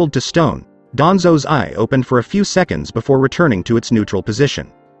 crumbled to stone, Danzo's eye opened for a few seconds before returning to its neutral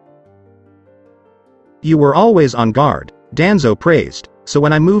position. You were always on guard, Danzo praised, so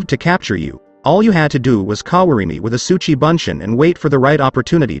when I moved to capture you, all you had to do was kawari me with a Tsuchi Bunshin and wait for the right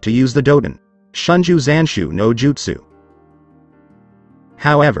opportunity to use the Doden, Shunju Zanshu no Jutsu.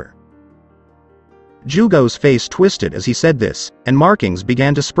 However, Jugo's face twisted as he said this, and markings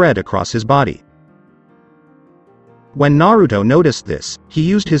began to spread across his body. When Naruto noticed this, he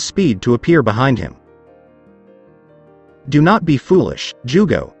used his speed to appear behind him. Do not be foolish,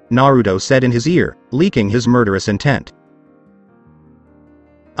 Jugo, Naruto said in his ear, leaking his murderous intent.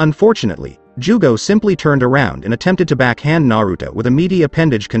 Unfortunately, Jugo simply turned around and attempted to backhand Naruto with a meaty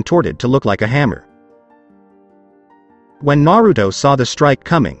appendage contorted to look like a hammer. When Naruto saw the strike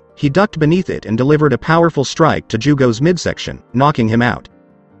coming, he ducked beneath it and delivered a powerful strike to Jugo's midsection, knocking him out.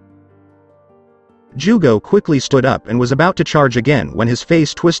 Jugo quickly stood up and was about to charge again when his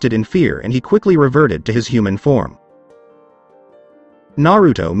face twisted in fear and he quickly reverted to his human form.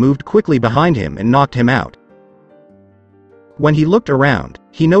 Naruto moved quickly behind him and knocked him out. When he looked around,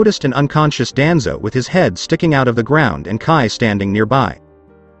 he noticed an unconscious Danzo with his head sticking out of the ground and Kai standing nearby.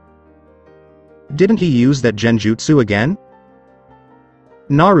 Didn't he use that genjutsu again?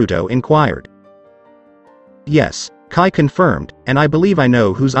 Naruto inquired. Yes, Kai confirmed, and I believe I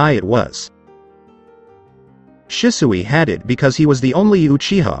know whose eye it was. Shisui had it because he was the only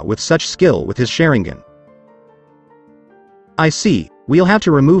Uchiha with such skill with his Sharingan. I see, we'll have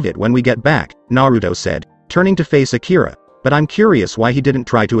to remove it when we get back, Naruto said, turning to face Akira, but I'm curious why he didn't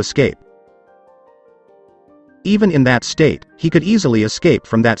try to escape. Even in that state, he could easily escape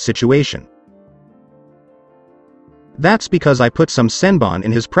from that situation. That's because I put some senbon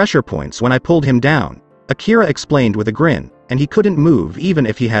in his pressure points when I pulled him down, Akira explained with a grin, and he couldn't move even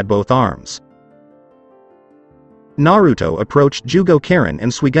if he had both arms. Naruto approached Jugo Karen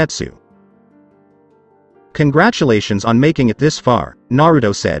and Suigetsu. Congratulations on making it this far,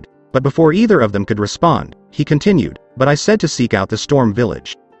 Naruto said, but before either of them could respond, he continued, but I said to seek out the Storm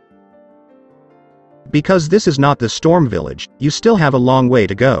Village. Because this is not the Storm Village, you still have a long way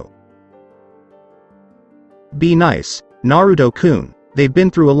to go. Be nice, Naruto-kun, they've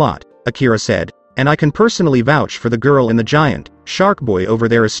been through a lot, Akira said, and I can personally vouch for the girl in the giant. Shark Boy over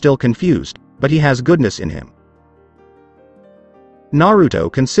there is still confused, but he has goodness in him.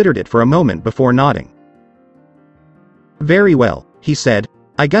 Naruto considered it for a moment before nodding. Very well, he said,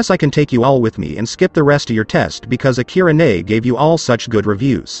 I guess I can take you all with me and skip the rest of your test because Akira-ne gave you all such good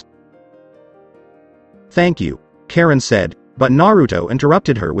reviews. Thank you, Karen said, but Naruto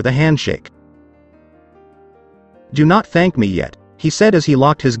interrupted her with a handshake. Do not thank me yet, he said as he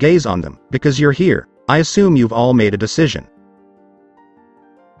locked his gaze on them, because you're here, I assume you've all made a decision.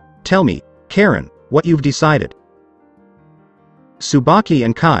 Tell me, Karen, what you've decided. Tsubaki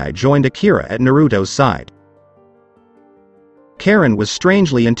and Kai joined Akira at Naruto's side. Karen was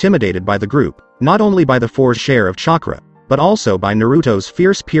strangely intimidated by the group, not only by the four's share of chakra, but also by Naruto's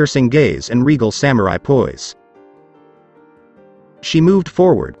fierce piercing gaze and regal samurai poise. She moved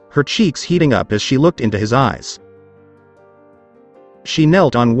forward, her cheeks heating up as she looked into his eyes. She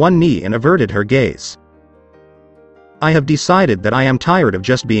knelt on one knee and averted her gaze. I have decided that I am tired of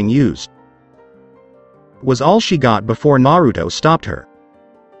just being used. Was all she got before Naruto stopped her.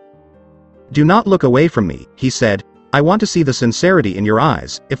 Do not look away from me, he said, I want to see the sincerity in your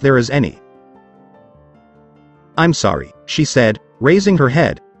eyes, if there is any. I'm sorry, she said, raising her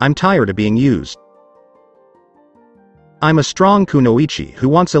head, I'm tired of being used. I'm a strong kunoichi who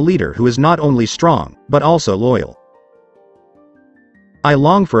wants a leader who is not only strong, but also loyal. I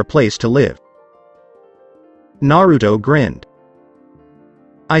long for a place to live. Naruto grinned.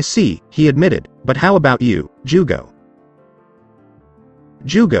 I see, he admitted, but how about you, Jugo?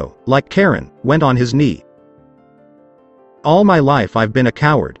 Jugo, like Karen, went on his knee. All my life I've been a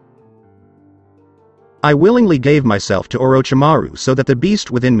coward. I willingly gave myself to Orochimaru so that the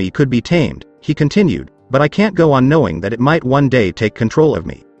beast within me could be tamed, he continued, but I can't go on knowing that it might one day take control of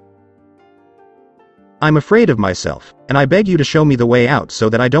me. I'm afraid of myself, and I beg you to show me the way out so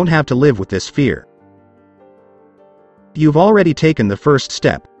that I don't have to live with this fear. You've already taken the first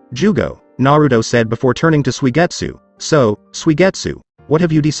step, Jugo, Naruto said before turning to Suigetsu. So, Suigetsu, what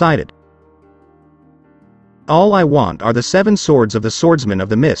have you decided? All I want are the 7 swords of the Swordsman of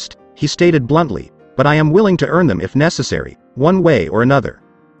the Mist, he stated bluntly, but I am willing to earn them if necessary, one way or another.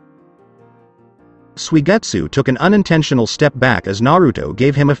 Suigetsu took an unintentional step back as Naruto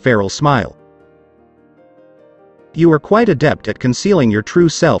gave him a feral smile. You are quite adept at concealing your true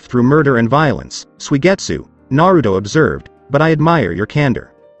self through murder and violence, Suigetsu, Naruto observed, but I admire your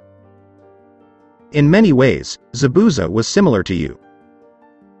candor. In many ways, Zabuza was similar to you.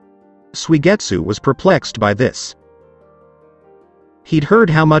 Suigetsu was perplexed by this. He'd heard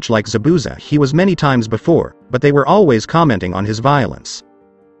how much like Zabuza he was many times before, but they were always commenting on his violence.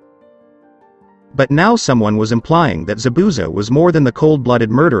 But now someone was implying that Zabuza was more than the cold-blooded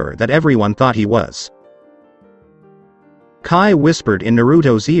murderer that everyone thought he was. Kai whispered in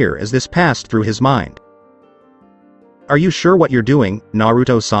Naruto's ear as this passed through his mind. Are you sure what you're doing,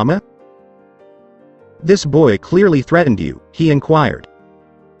 Naruto-sama? This boy clearly threatened you, he inquired.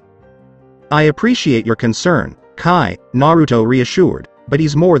 I appreciate your concern, Kai, Naruto reassured, but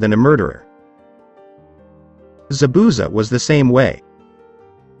he's more than a murderer. Zabuza was the same way.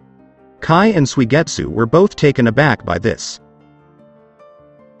 Kai and Suigetsu were both taken aback by this.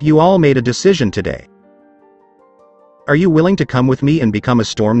 You all made a decision today. Are you willing to come with me and become a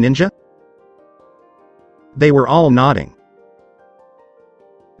storm ninja? They were all nodding.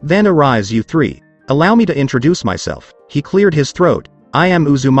 Then arise you 3. Allow me to introduce myself, he cleared his throat. I am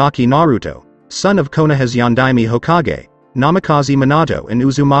Uzumaki Naruto, son of Konoha's Yondaime Hokage, Namikaze Minato and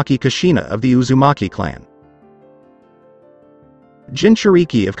Uzumaki Kushina of the Uzumaki clan.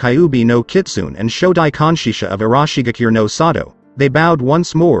 Jinchuriki of Kyuubi no Kitsune and Shodai Kanshisha of Arashigakure no Sato, they bowed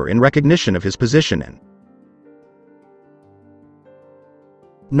once more in recognition of his position and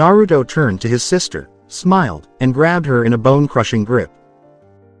Naruto turned to his sister, smiled, and grabbed her in a bone-crushing grip.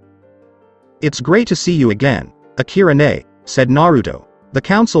 It's great to see you again, Akira-ne, said Naruto. The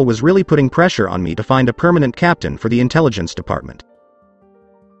council was really putting pressure on me to find a permanent captain for the intelligence department.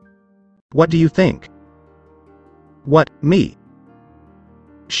 What do you think? What, me?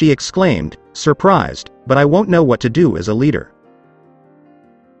 She exclaimed, surprised, but I won't know what to do as a leader.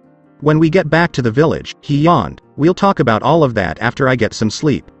 When we get back to the village, he yawned, we'll talk about all of that after I get some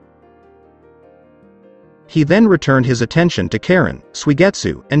sleep. He then returned his attention to Karen,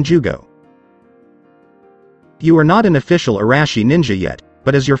 Suigetsu, and Jugo. You are not an official Arashi ninja yet,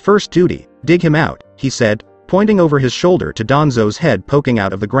 but as your first duty, dig him out, he said, pointing over his shoulder to Danzo's head poking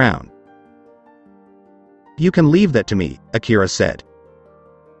out of the ground. You can leave that to me, Akira said.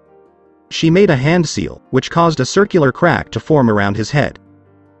 She made a hand seal, which caused a circular crack to form around his head.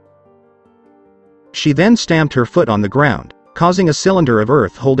 She then stamped her foot on the ground, causing a cylinder of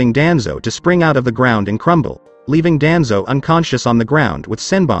earth holding Danzo to spring out of the ground and crumble, leaving Danzo unconscious on the ground with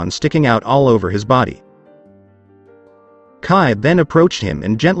senbon sticking out all over his body. Kai then approached him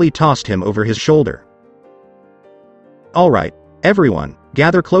and gently tossed him over his shoulder. Alright, everyone,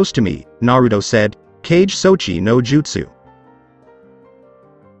 gather close to me, Naruto said, Kage Sochi no Jutsu.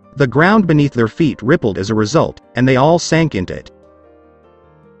 The ground beneath their feet rippled as a result, and they all sank into it.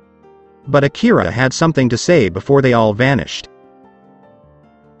 But Akira had something to say before they all vanished.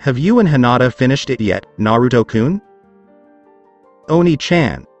 Have you and Hinata finished it yet, Naruto-kun?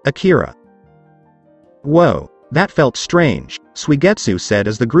 Oni-chan, Akira. Whoa, that felt strange, Suigetsu said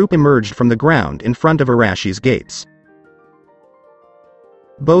as the group emerged from the ground in front of Arashi's gates.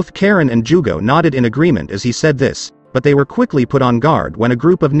 Both Karen and Jugo nodded in agreement as he said this, but they were quickly put on guard when a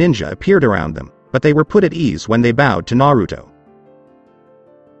group of ninja appeared around them, but they were put at ease when they bowed to Naruto.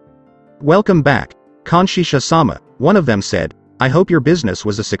 Welcome back, Kanshisha-sama, one of them said, I hope your business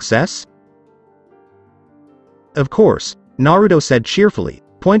was a success? Of course, Naruto said cheerfully,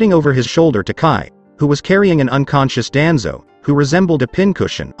 pointing over his shoulder to Kai, who was carrying an unconscious Danzo, who resembled a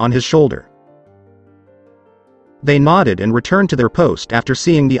pincushion, on his shoulder. They nodded and returned to their post after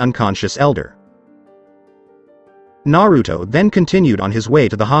seeing the unconscious elder. Naruto then continued on his way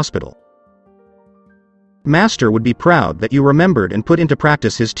to the hospital. Master would be proud that you remembered and put into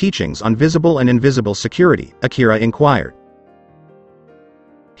practice his teachings on visible and invisible security, Akira inquired.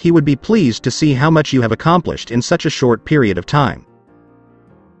 He would be pleased to see how much you have accomplished in such a short period of time.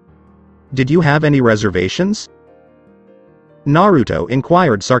 Did you have any reservations? Naruto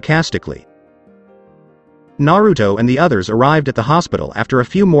inquired sarcastically. Naruto and the others arrived at the hospital after a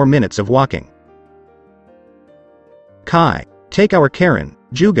few more minutes of walking. Kai, take our Karen,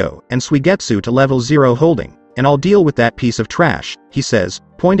 Jugo, and Suigetsu to level 0 holding, and I'll deal with that piece of trash, he says,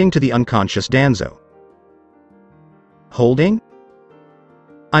 pointing to the unconscious Danzo. Holding?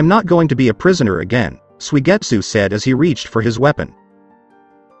 I'm not going to be a prisoner again, Suigetsu said as he reached for his weapon.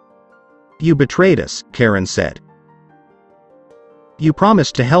 You betrayed us, Karen said. You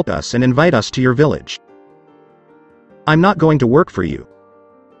promised to help us and invite us to your village. I'm not going to work for you.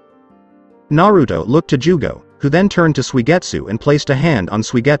 Naruto looked to Jugo, who then turned to Suigetsu and placed a hand on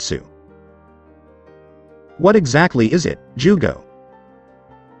Suigetsu. What exactly is it, Jugo?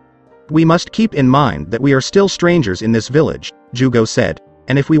 We must keep in mind that we are still strangers in this village, Jugo said,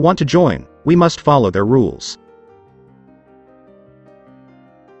 and if we want to join, we must follow their rules.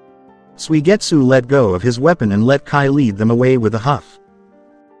 Suigetsu let go of his weapon and let Kai lead them away with a huff.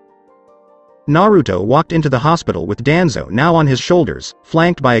 Naruto walked into the hospital with Danzo now on his shoulders,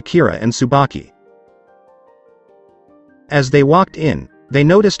 flanked by Akira and Tsubaki. As they walked in, they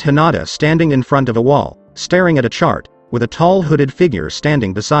noticed Hinata standing in front of a wall, staring at a chart, with a tall hooded figure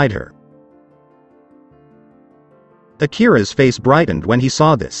standing beside her. Akira's face brightened when he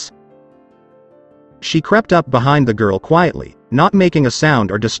saw this. She crept up behind the girl quietly, not making a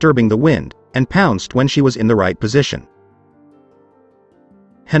sound or disturbing the wind, and pounced when she was in the right position.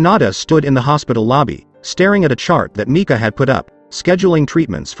 Hinata stood in the hospital lobby, staring at a chart that Mika had put up, scheduling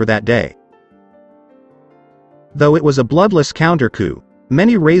treatments for that day. Though it was a bloodless counter-coup,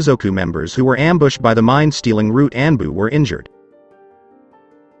 many Reizoku members who were ambushed by the mind-stealing Root Anbu were injured.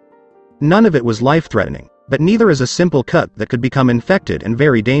 None of it was life-threatening, but neither is a simple cut that could become infected and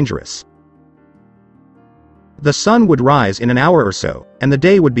very dangerous. The sun would rise in an hour or so, and the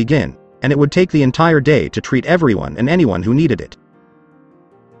day would begin, and it would take the entire day to treat everyone and anyone who needed it.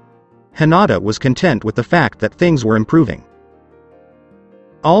 Hinata was content with the fact that things were improving.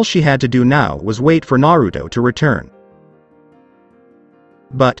 All she had to do now was wait for Naruto to return.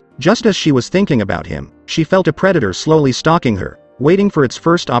 But, just as she was thinking about him, she felt a predator slowly stalking her, waiting for its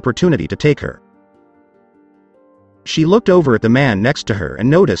first opportunity to take her. She looked over at the man next to her and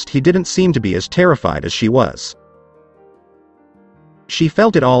noticed he didn't seem to be as terrified as she was. She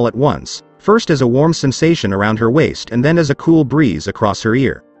felt it all at once, first as a warm sensation around her waist and then as a cool breeze across her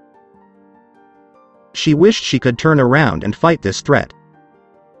ear. She wished she could turn around and fight this threat.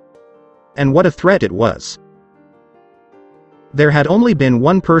 And what a threat it was. There had only been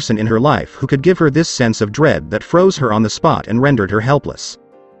one person in her life who could give her this sense of dread that froze her on the spot and rendered her helpless.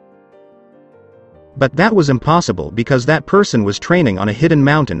 But that was impossible because that person was training on a hidden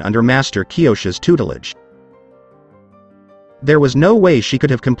mountain under Master Kyoshi's tutelage. There was no way she could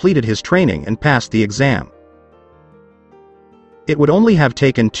have completed his training and passed the exam. It would only have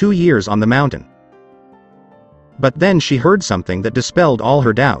taken 2 years on the mountain. But then she heard something that dispelled all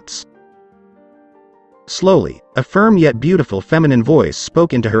her doubts. Slowly, a firm yet beautiful feminine voice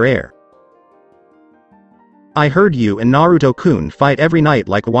spoke into her ear. I heard you and Naruto-kun fight every night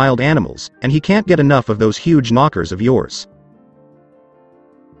like wild animals, and he can't get enough of those huge knockers of yours.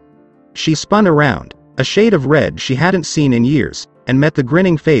 She spun around, a shade of red she hadn't seen in years, and met the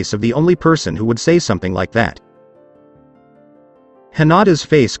grinning face of the only person who would say something like that. Hinata's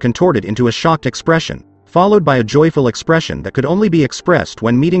face contorted into a shocked expression, followed by a joyful expression that could only be expressed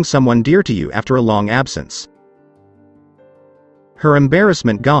when meeting someone dear to you after a long absence. Her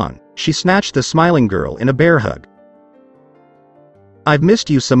embarrassment gone, she snatched the smiling girl in a bear hug. I've missed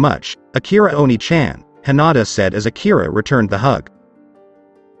you so much, Akira Oni-chan, Hinata said as Akira returned the hug.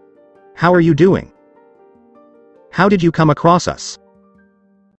 How are you doing? How did you come across us?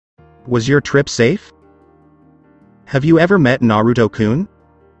 Was your trip safe? Have you ever met Naruto-kun?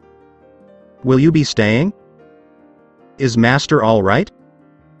 Will you be staying? Is Master all right?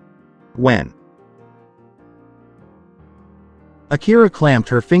 When? Akira clamped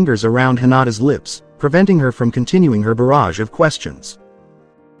her fingers around Hinata's lips, preventing her from continuing her barrage of questions.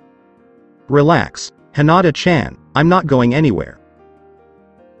 Relax, Hinata-chan, I'm not going anywhere.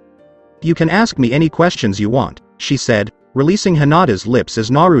 You can ask me any questions you want, she said, releasing Hinata's lips as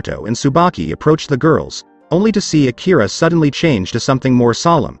Naruto and Tsubaki approached the girls, only to see Akira suddenly change to something more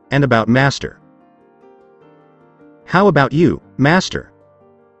solemn, and about Master. How about you, Master?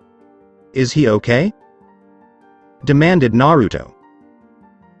 Is he okay? Demanded Naruto.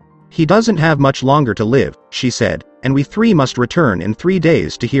 He doesn't have much longer to live, she said, and we three must return in 3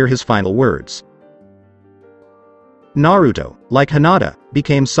 days to hear his final words. Naruto, like Hinata,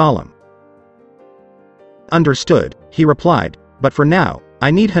 became solemn. Understood, he replied, but for now, I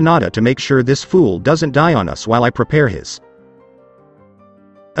need Hinata to make sure this fool doesn't die on us while I prepare his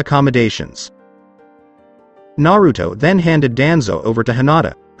accommodations. Naruto then handed Danzo over to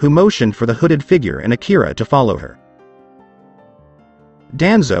Hinata, who motioned for the hooded figure and Akira to follow her.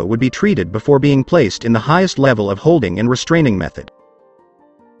 Danzo would be treated before being placed in the highest level of holding and restraining method.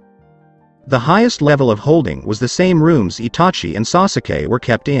 The highest level of holding was the same rooms Itachi and Sasuke were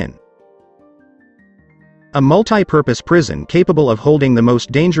kept in. A multi-purpose prison capable of holding the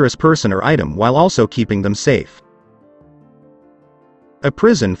most dangerous person or item while also keeping them safe. A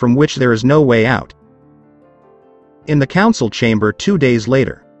prison from which there is no way out. In the council chamber 2 days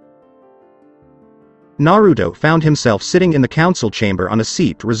later, Naruto found himself sitting in the council chamber on a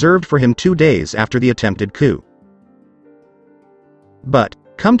seat reserved for him 2 days after the attempted coup. But,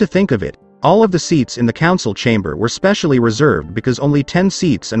 come to think of it, all of the seats in the council chamber were specially reserved because only 10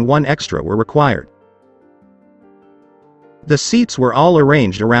 seats and 1 extra were required. The seats were all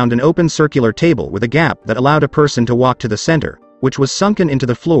arranged around an open circular table with a gap that allowed a person to walk to the center, which was sunken into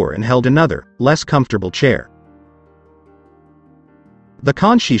the floor and held another, less comfortable chair. The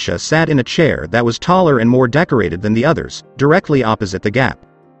Kanshisha sat in a chair that was taller and more decorated than the others, directly opposite the gap.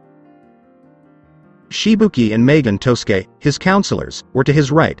 Shibuki and Megan Tosuke, his counselors, were to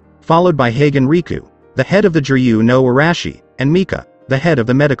his right, followed by Hagen Riku, the head of the Jiryu no Arashi, and Mika, the head of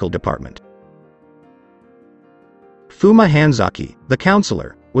the medical department. Fuma Hanzaki, the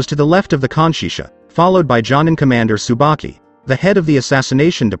counselor, was to the left of the Kanshisha, followed by Jonin Commander Tsubaki, the head of the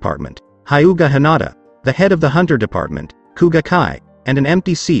assassination department, Hyuga Hinata, the head of the hunter department, Kuga Kai, and an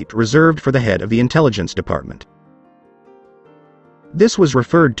empty seat reserved for the head of the intelligence department. This was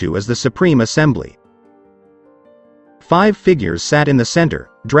referred to as the Supreme Assembly. 5 figures sat in the center,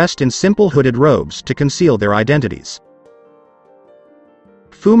 dressed in simple hooded robes to conceal their identities.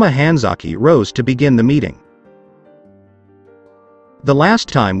 Fuma Hanzaki rose to begin the meeting. The last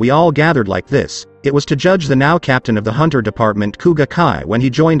time we all gathered like this, it was to judge the now captain of the hunter department Kuga Kai when he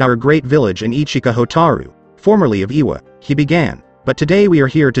joined our great village in Ichika Hotaru, formerly of Iwa, he began, but today we are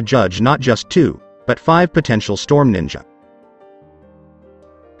here to judge not just 2, but 5 potential storm ninja.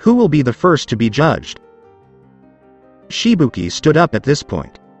 Who will be the first to be judged? Shibuki stood up at this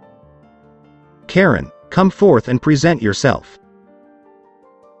point. Karen, come forth and present yourself,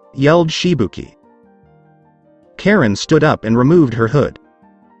 yelled Shibuki. Karen stood up and removed her hood.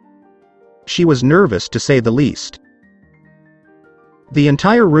 She was nervous to say the least. The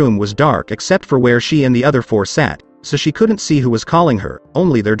entire room was dark except for where she and the other 4 sat, so she couldn't see who was calling her,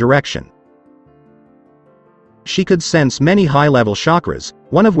 only their direction. She could sense many high-level chakras,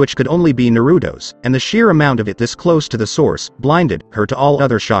 one of which could only be Naruto's, and the sheer amount of it this close to the source blinded her to all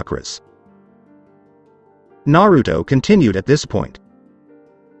other chakras. Naruto continued at this point.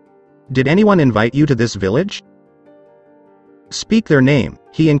 Did anyone invite you to this village? Speak their name,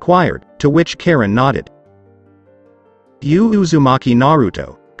 he inquired, to which Karen nodded. Yu Uzumaki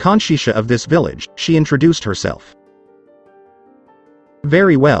Naruto, Kanshisha of this village, she introduced herself.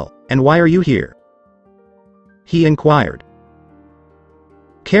 Very well, and why are you here? he inquired.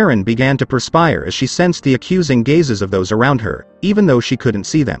 Karen began to perspire as she sensed the accusing gazes of those around her, even though she couldn't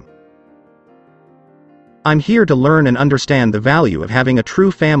see them. I'm here to learn and understand the value of having a true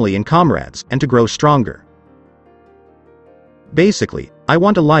family and comrades, and to grow stronger. Basically, I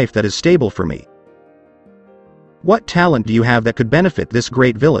want a life that is stable for me. What talent do you have that could benefit this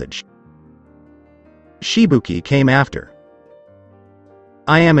great village? Shibuki came after.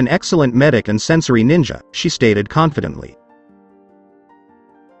 I am an excellent medic and sensory ninja, she stated confidently.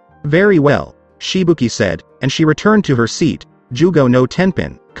 Very well, Shibuki said, and she returned to her seat. Jugo no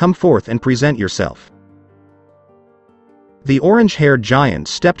Tenpin, come forth and present yourself. The orange-haired giant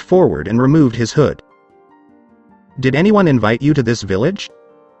stepped forward and removed his hood. Did anyone invite you to this village?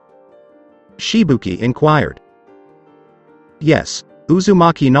 Shibuki inquired. Yes,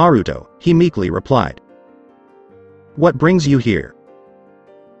 Uzumaki Naruto, he meekly replied. What brings you here?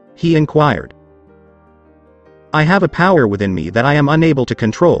 He inquired. I have a power within me that I am unable to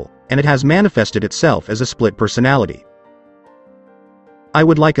control, and it has manifested itself as a split personality. I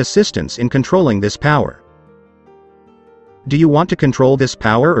would like assistance in controlling this power. Do you want to control this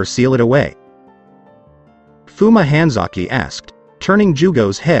power or seal it away? Fuma Hanzaki asked, turning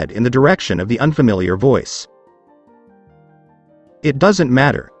Jugo's head in the direction of the unfamiliar voice. It doesn't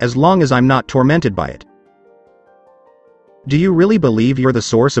matter, as long as I'm not tormented by it. Do you really believe you're the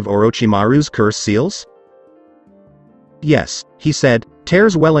source of Orochimaru's curse seals? Yes, he said,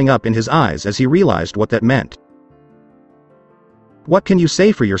 tears welling up in his eyes as he realized what that meant. What can you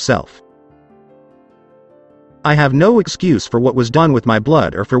say for yourself? I have no excuse for what was done with my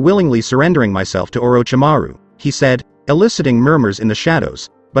blood or for willingly surrendering myself to Orochimaru, he said, eliciting murmurs in the shadows,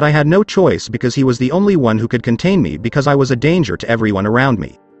 but I had no choice because he was the only one who could contain me because I was a danger to everyone around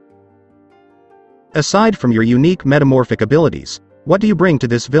me. Aside from your unique metamorphic abilities, what do you bring to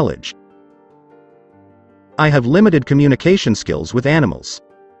this village? I have limited communication skills with animals.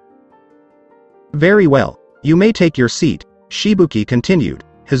 Very well, you may take your seat, Shibuki continued.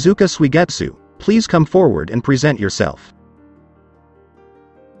 Hazuka Suigetsu, please come forward and present yourself.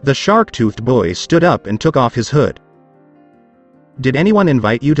 The shark-toothed boy stood up and took off his hood. Did anyone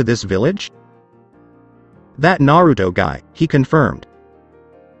invite you to this village? That Naruto guy, he confirmed.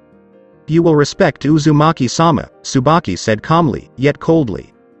 You will respect Uzumaki-sama, Tsubaki said calmly, yet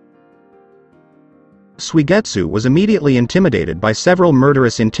coldly. Suigetsu was immediately intimidated by several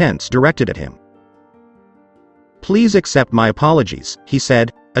murderous intents directed at him. Please accept my apologies, he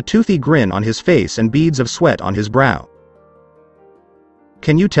said, a toothy grin on his face and beads of sweat on his brow.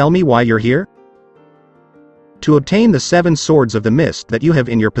 Can you tell me why you're here? To obtain the 7 swords of the mist that you have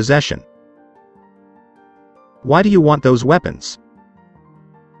in your possession. Why do you want those weapons?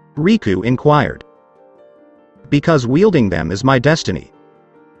 Riku inquired. Because wielding them is my destiny.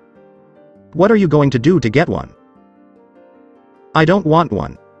 What are you going to do to get one? I don't want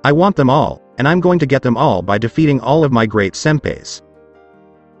one, I want them all, and I'm going to get them all by defeating all of my great senpais.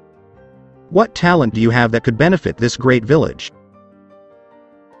 What talent do you have that could benefit this great village?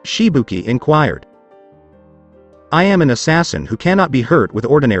 Shibuki inquired. I am an assassin who cannot be hurt with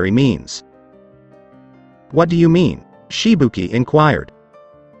ordinary means. What do you mean? Shibuki inquired.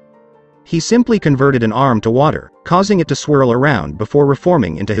 He simply converted an arm to water, causing it to swirl around before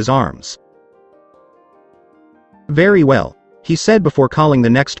reforming into his arms. Very well, he said before calling the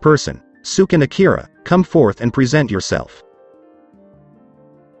next person, Sukin Akira, come forth and present yourself.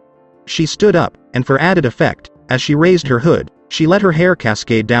 She stood up, and for added effect, as she raised her hood, she let her hair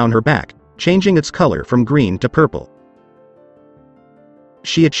cascade down her back, changing its color from green to purple.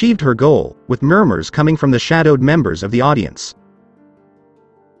 She achieved her goal, with murmurs coming from the shadowed members of the audience.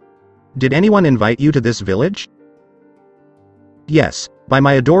 Did anyone invite you to this village? Yes, by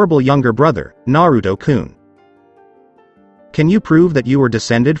my adorable younger brother, Naruto-kun. Can you prove that you were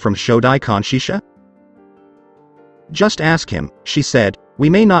descended from Shodai Kanshisha? Just ask him, she said, we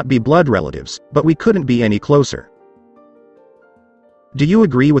may not be blood relatives, but we couldn't be any closer. Do you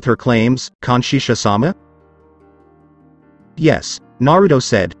agree with her claims, Kanshisha-sama? Yes, Naruto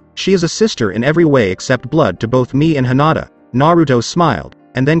said, she is a sister in every way except blood to both me and Hinata. Naruto smiled,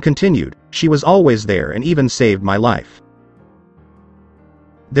 and then continued, she was always there and even saved my life.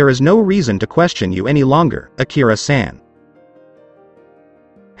 There is no reason to question you any longer, Akira-san.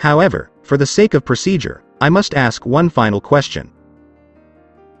 However, for the sake of procedure, I must ask one final question.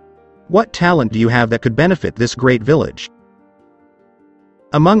 What talent do you have that could benefit this great village?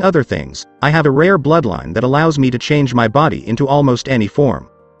 Among other things, I have a rare bloodline that allows me to change my body into almost any form.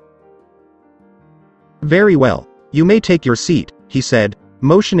 Very well, you may take your seat, he said,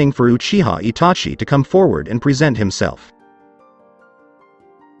 motioning for Uchiha Itachi to come forward and present himself.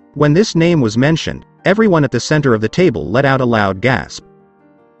 When this name was mentioned, Everyone at the center of the table let out a loud gasp.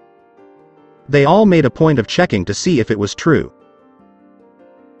 They all made a point of checking to see if it was true.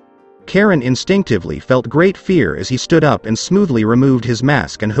 Karen instinctively felt great fear as he stood up and smoothly removed his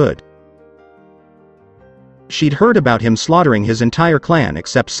mask and hood. She'd heard about him slaughtering his entire clan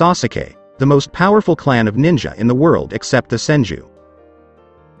except Sasuke, the most powerful clan of ninja in the world except the Senju.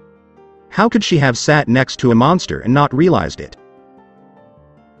 How could she have sat next to a monster and not realized it?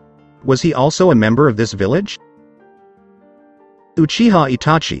 Was he also a member of this village? Uchiha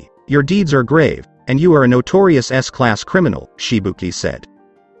Itachi, your deeds are grave, and you are a notorious S-class criminal, Shibuki said.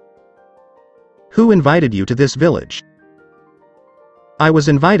 Who invited you to this village? I was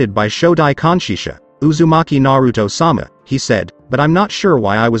invited by Shodai Kanshisha, Uzumaki Naruto-sama, he said, but I'm not sure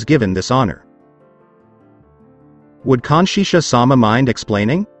why I was given this honor. Would Kanshisha-sama mind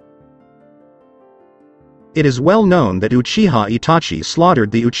explaining? It is well known that Uchiha Itachi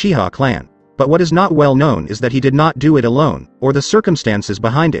slaughtered the Uchiha clan, but what is not well known is that he did not do it alone, or the circumstances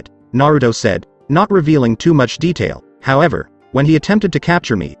behind it, Naruto said, not revealing too much detail. However, when he attempted to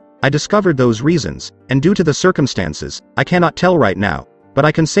capture me, I discovered those reasons, and due to the circumstances, I cannot tell right now, but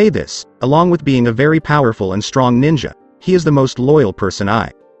I can say this, along with being a very powerful and strong ninja, he is the most loyal person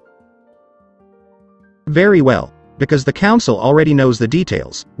I. Very well, because the council already knows the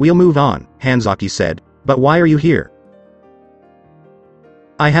details, we'll move on, Hanzaki said, but why are you here?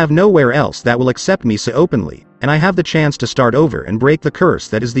 I have nowhere else that will accept me so openly, and I have the chance to start over and break the curse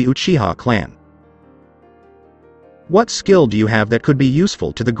that is the Uchiha clan. What skill do you have that could be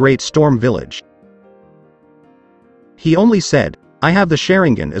useful to the Great Storm Village? He only said, I have the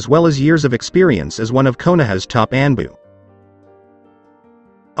Sharingan as well as years of experience as one of Konoha's top Anbu.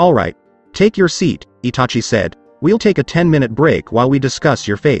 Alright, take your seat, Itachi said, we'll take a 10-minute break while we discuss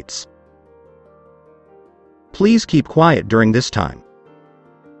your fates. Please keep quiet during this time.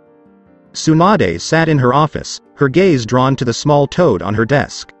 Tsunade sat in her office, her gaze drawn to the small toad on her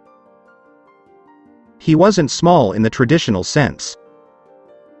desk. He wasn't small in the traditional sense.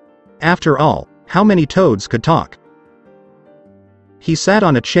 After all, how many toads could talk? He sat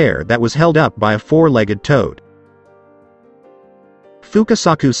on a chair that was held up by a four-legged toad.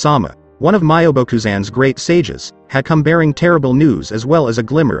 Fukasaku-sama, one of Myobokuzan's great sages, had come bearing terrible news as well as a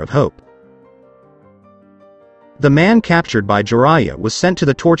glimmer of hope. The man captured by Jiraiya was sent to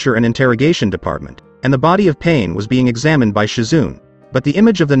the torture and interrogation department, and the body of Pain was being examined by Shizune, but the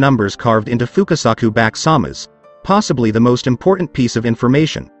image of the numbers carved into Fukasaku-Sama's, possibly the most important piece of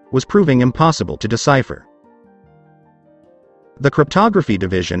information, was proving impossible to decipher. The cryptography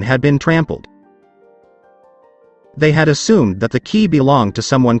division had been trampled. They had assumed that the key belonged to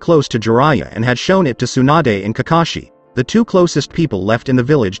someone close to Jiraiya and had shown it to Tsunade and Kakashi, the two closest people left in the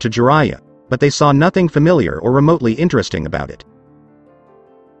village to Jiraiya, but they saw nothing familiar or remotely interesting about it.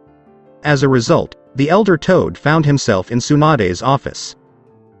 As a result, the elder Toad found himself in Tsunade's office.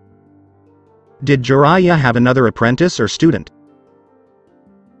 Did Jiraiya have another apprentice or student?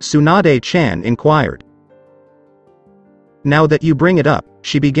 Tsunade-chan inquired. Now that you bring it up,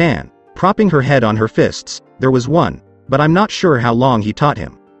 she began, propping her head on her fists, there was one, but I'm not sure how long he taught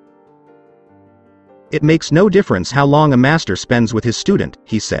him. It makes no difference how long a master spends with his student,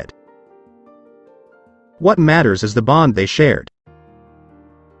 he said. What matters is the bond they shared.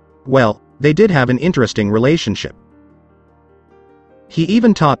 Well, they did have an interesting relationship. He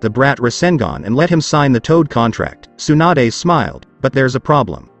even taught the brat Rasengan and let him sign the Toad contract. Tsunade smiled, but there's a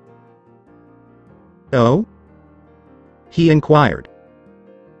problem. Oh? He inquired.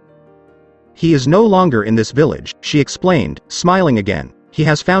 He is no longer in this village, she explained, smiling again. He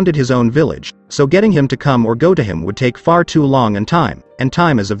has founded his own village, so getting him to come or go to him would take far too long and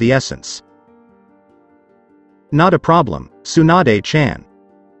time is of the essence. Not a problem, Tsunade-chan.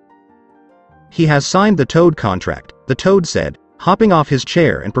 He has signed the Toad contract, the Toad said, hopping off his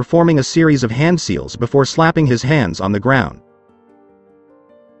chair and performing a series of hand seals before slapping his hands on the ground.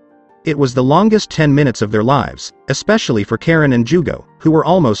 It was the longest 10 minutes of their lives, especially for Karen and Jugo, who were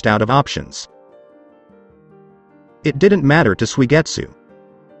almost out of options. It didn't matter to Suigetsu.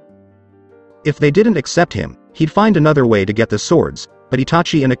 If they didn't accept him, he'd find another way to get the swords, but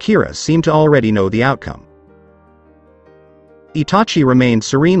Itachi and Akira seemed to already know the outcome. Itachi remained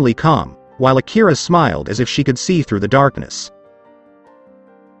serenely calm, while Akira smiled as if she could see through the darkness.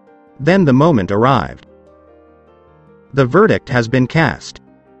 Then the moment arrived. The verdict has been cast.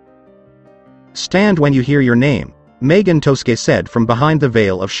 Stand when you hear your name, Megan Tosuke said from behind the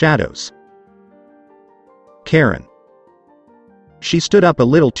veil of shadows. Karen. She stood up a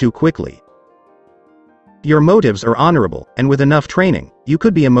little too quickly. Your motives are honorable, and with enough training, you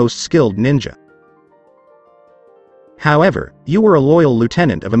could be a most skilled ninja. However, you were a loyal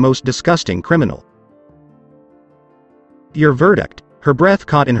lieutenant of a most disgusting criminal. Your verdict, her breath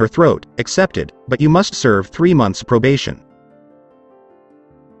caught in her throat, accepted, but you must serve 3 months probation.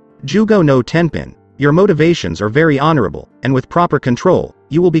 Jugo no Tenpin, your motivations are very honorable, and with proper control,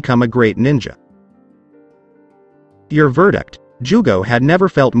 you will become a great ninja. Your verdict, Jugo had never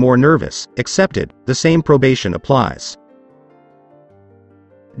felt more nervous, accepted, the same probation applies.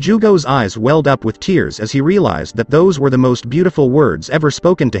 Jugo's eyes welled up with tears as he realized that those were the most beautiful words ever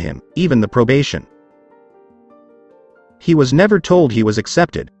spoken to him, even the probation. He was never told he was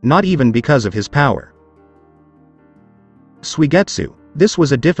accepted, not even because of his power. Suigetsu, this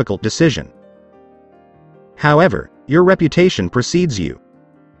was a difficult decision. However, your reputation precedes you.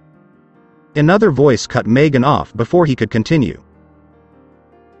 Another voice cut Megan off before he could continue.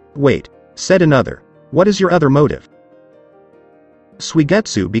 Wait, said another. What is your other motive?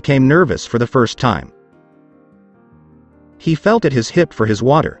 Suigetsu became nervous for the first time. He felt at his hip for his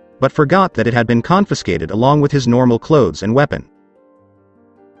water, but forgot that it had been confiscated along with his normal clothes and weapon.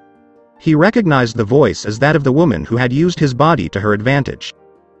 He recognized the voice as that of the woman who had used his body to her advantage.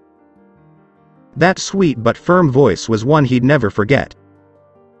 That sweet but firm voice was one he'd never forget.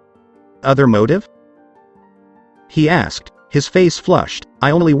 Other motive? He asked, his face flushed.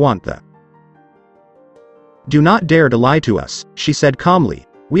 I only want the... Do not dare to lie to us, she said calmly.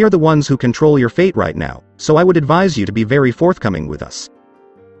 We are the ones who control your fate right now, so I would advise you to be very forthcoming with us.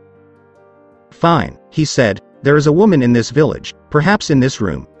 Fine, he said, there is a woman in this village, perhaps in this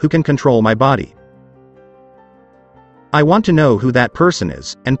room, who can control my body. I want to know who that person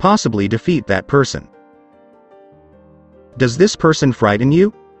is, and possibly defeat that person. Does this person frighten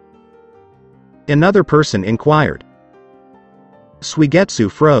you? Another person inquired.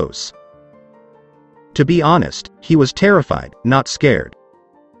 Suigetsu froze. To be honest, he was terrified, not scared.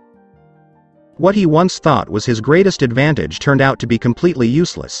 What he once thought was his greatest advantage turned out to be completely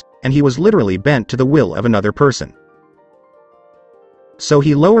useless, and he was literally bent to the will of another person. So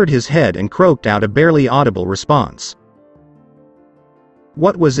he lowered his head and croaked out a barely audible response.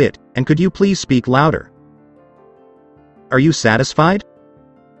 What was it, and could you please speak louder? Are you satisfied?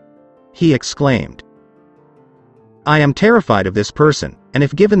 He exclaimed. I am terrified of this person, and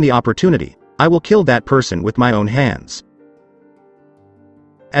if given the opportunity, I will kill that person with my own hands.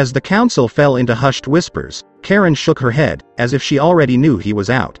 As the council fell into hushed whispers, Karen shook her head, as if she already knew he was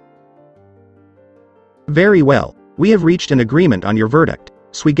out. Very well, we have reached an agreement on your verdict.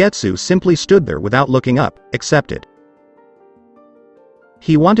 Suigetsu simply stood there without looking up, accepted.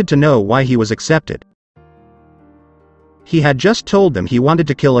 He wanted to know why he was accepted. He had just told them he wanted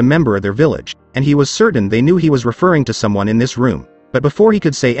to kill a member of their village, and he was certain they knew he was referring to someone in this room, but before he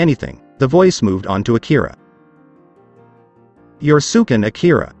could say anything, the voice moved on to Akira. You're Suken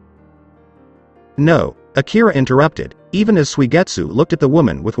Akira. No, Akira interrupted, even as Suigetsu looked at the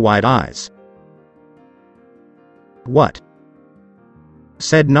woman with wide eyes. What?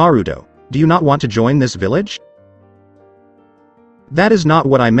 Said Naruto, do you not want to join this village? That is not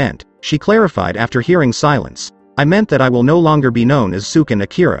what I meant, she clarified after hearing silence. I meant that I will no longer be known as Suken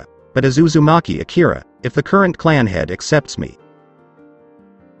Akira, but as Uzumaki Akira, if the current clan head accepts me.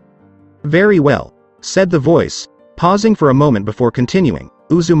 Very well, said the voice, pausing for a moment before continuing.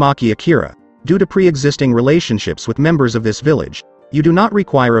 Uzumaki Akira, due to pre-existing relationships with members of this village, you do not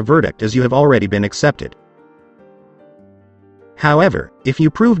require a verdict as you have already been accepted. However, if you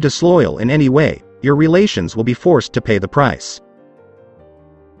prove disloyal in any way, your relations will be forced to pay the price.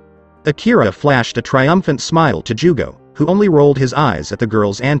 Akira flashed a triumphant smile to Jugo, who only rolled his eyes at the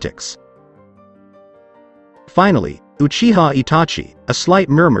girl's antics. Finally, Uchiha Itachi, a slight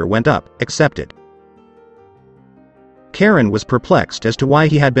murmur went up, accepted. Karen was perplexed as to why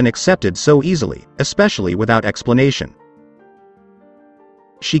he had been accepted so easily, especially without explanation.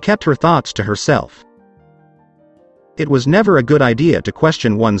 She kept her thoughts to herself. It was never a good idea to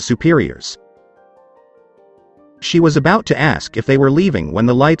question one's superiors. She was about to ask if they were leaving when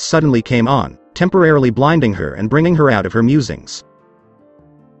the lights suddenly came on, temporarily blinding her and bringing her out of her musings.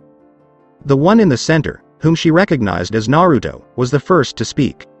 The one in the center, whom she recognized as Naruto, was the first to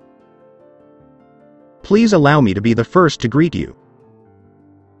speak. Please allow me to be the first to greet you.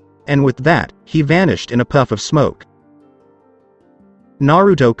 And with that, he vanished in a puff of smoke.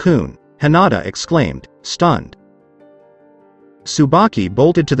 Naruto-kun, Hinata exclaimed, stunned. Tsubaki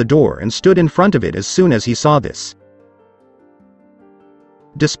bolted to the door and stood in front of it as soon as he saw this.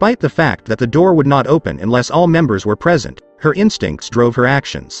 Despite the fact that the door would not open unless all members were present, her instincts drove her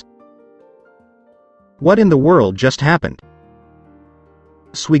actions. What in the world just happened?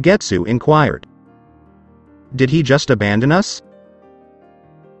 Suigetsu inquired. Did he just abandon us?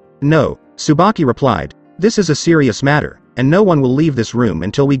 No, Tsubaki replied, this is a serious matter, and no one will leave this room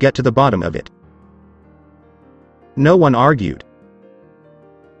until we get to the bottom of it. No one argued.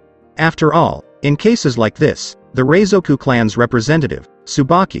 After all, in cases like this, the Reizoku clan's representative,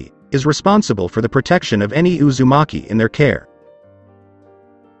 Tsubaki, is responsible for the protection of any Uzumaki in their care.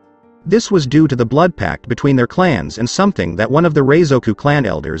 This was due to the blood pact between their clans and something that one of the Reizoku clan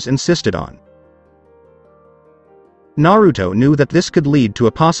elders insisted on. Naruto knew that this could lead to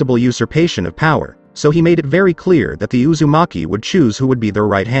a possible usurpation of power, so he made it very clear that the Uzumaki would choose who would be their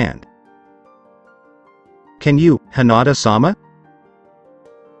right hand. "Can you, Hinata-sama?"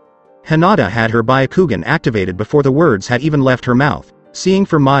 Hinata had her Byakugan activated before the words had even left her mouth, seeing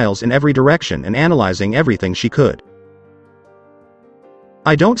for miles in every direction and analyzing everything she could.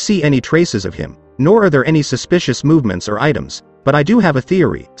 "I don't see any traces of him, nor are there any suspicious movements or items, but I do have a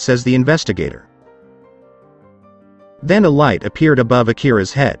theory," says the investigator. Then a light appeared above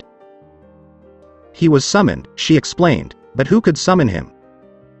Akira's head. "He was summoned," she explained, "but who could summon him?"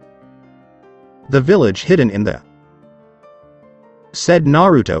 "The village hidden in the," said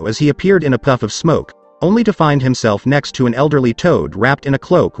Naruto as he appeared in a puff of smoke, only to find himself next to an elderly toad wrapped in a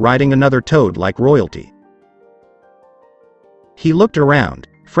cloak riding another toad like royalty. He looked around,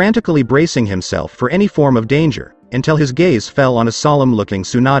 frantically bracing himself for any form of danger, until his gaze fell on a solemn-looking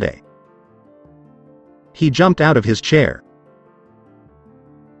Tsunade. He jumped out of his chair.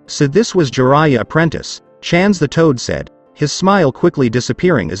 "So this was Jiraiya apprentice," Chans the toad said, his smile quickly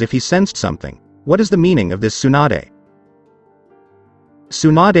disappearing as if he sensed something. "What is the meaning of this Tsunade?"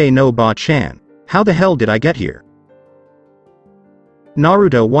 "Tsunade no Ba-chan. How the hell did I get here?"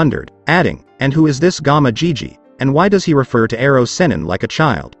 Naruto wondered, adding, "And who is this Gamma Gigi, and why does he refer to Ero Sennin like a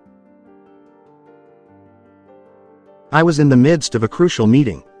child?" "I was in the midst of a crucial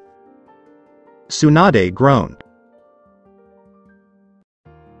meeting." Tsunade groaned.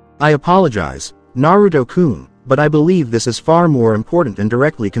 "I apologize, Naruto-kun, but I believe this is far more important and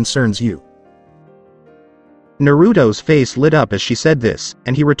directly concerns you." Naruto's face lit up as she said this,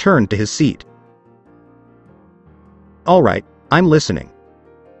 and he returned to his seat. "All right, I'm listening."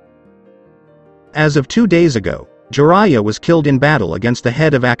 As of 2 days ago, Jiraiya was killed in battle against the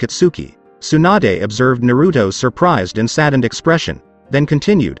head of Akatsuki. Tsunade observed Naruto's surprised and saddened expression, then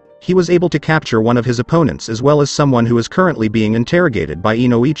continued, "He was able to capture one of his opponents as well as someone who is currently being interrogated by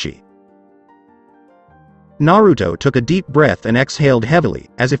Inoichi." Naruto took a deep breath and exhaled heavily,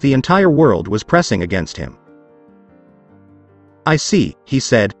 as if the entire world was pressing against him. "I see," he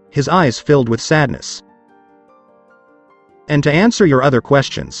said, his eyes filled with sadness. "And to answer your other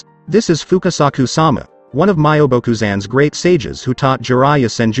questions, this is Fukasaku-sama, one of Myobokuzan's great sages who taught Jiraiya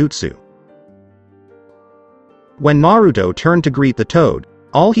Senjutsu." When Naruto turned to greet the toad,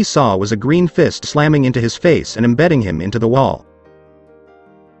 all he saw was a green fist slamming into his face and embedding him into the wall.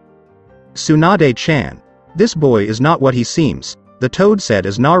 "Tsunade-chan, this boy is not what he seems," the toad said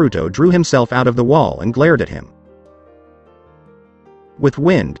as Naruto drew himself out of the wall and glared at him. "With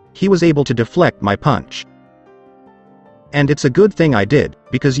wind, he was able to deflect my punch. And it's a good thing I did,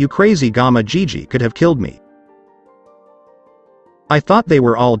 because you crazy Gamma Gigi could have killed me. I thought they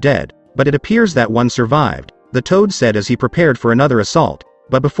were all dead, but it appears that one survived," the toad said as he prepared for another assault.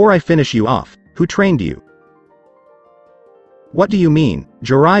 "But before I finish you off, who trained you?" "What do you mean?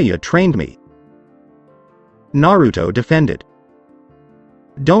 Jiraiya trained me?" Naruto defended.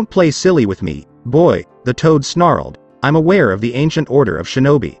 "Don't play silly with me, boy," the toad snarled. "I'm aware of the ancient order of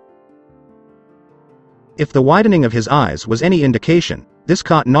Shinobi." If the widening of his eyes was any indication, this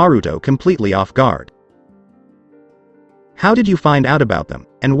caught Naruto completely off guard. "How did you find out about them,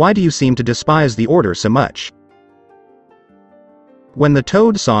 and why do you seem to despise the order so much?" When the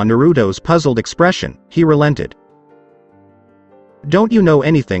toad saw Naruto's puzzled expression, he relented. "Don't you know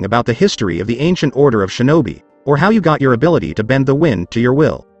anything about the history of the ancient order of Shinobi, or how you got your ability to bend the wind to your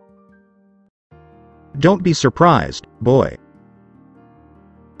will? Don't be surprised, boy.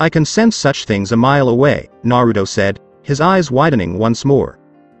 I can sense such things a mile away," Naruto said, his eyes widening once more.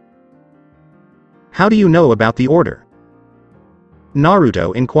 "How do you know about the order?"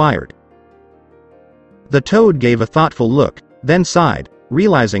 Naruto inquired. The toad gave a thoughtful look, then sighed,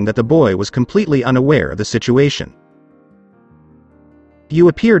 realizing that the boy was completely unaware of the situation. "You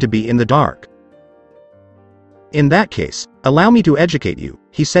appear to be in the dark. In that case, allow me to educate you,"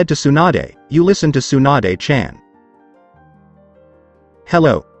 he said to Tsunade. "You listen to Tsunade-chan."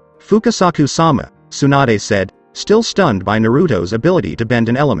 "Hello, Fukasaku-sama," Tsunade said, still stunned by Naruto's ability to bend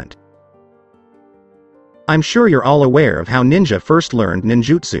an element. "I'm sure you're all aware of how ninja first learned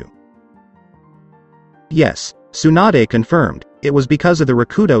ninjutsu." "Yes," Tsunade confirmed, "it was because of the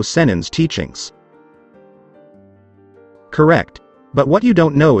Rakudo Sennin's teachings." "Correct. But what you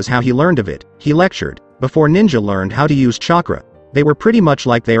don't know is how he learned of it," he lectured. "Before ninja learned how to use chakra, they were pretty much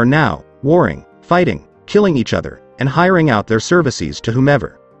like they are now, warring, fighting, killing each other, and hiring out their services to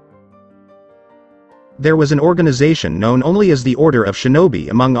whomever. There was an organization known only as the Order of Shinobi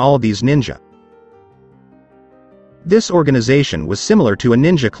among all these ninja. This organization was similar to a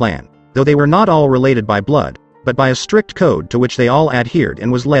ninja clan, though they were not all related by blood, but by a strict code to which they all adhered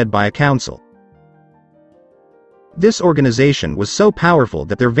and was led by a council. This organization was so powerful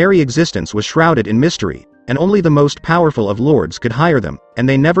that their very existence was shrouded in mystery, and only the most powerful of lords could hire them, and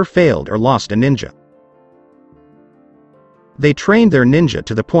they never failed or lost a ninja. They trained their ninja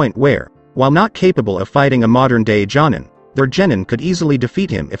to the point where, while not capable of fighting a modern-day Jonin, their genin could easily defeat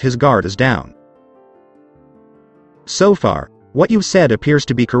him if his guard is down. So far, what you've said appears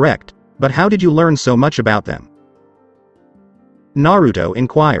to be correct, but how did you learn so much about them? Naruto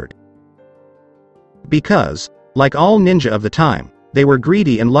inquired. Because, like all ninja of the time, they were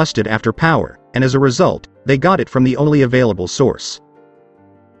greedy and lusted after power, and as a result, they got it from the only available source.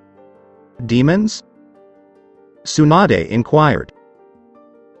 Demons? Tsunade inquired.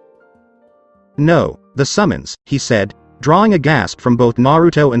 No, the summons, he said, drawing a gasp from both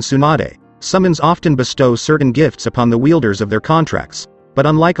Naruto and Tsunade. Summons often bestow certain gifts upon the wielders of their contracts, but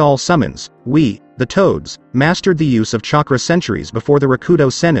unlike all summons, we, the Toads, mastered the use of chakra centuries before the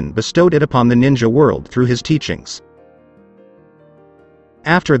Rakudo Sennin bestowed it upon the ninja world through his teachings.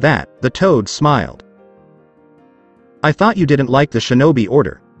 After that, the Toad smiled. I thought you didn't like the Shinobi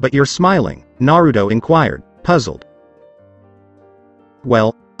Order, but you're smiling, Naruto inquired, puzzled.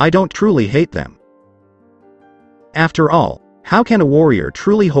 Well, I don't truly hate them. After all, how can a warrior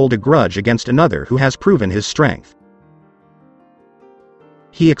truly hold a grudge against another who has proven his strength?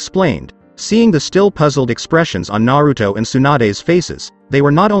 He explained, seeing the still puzzled expressions on Naruto and Tsunade's faces. They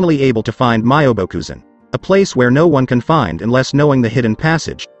were not only able to find Myobokuzen, a place where no one can find unless knowing the hidden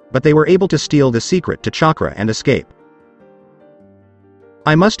passage, but they were able to steal the secret to chakra and escape.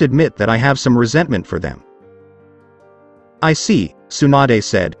 I must admit that I have some resentment for them. I see, Tsunade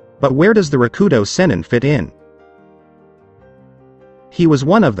said, but where does the Rakudo Sennin fit in? He was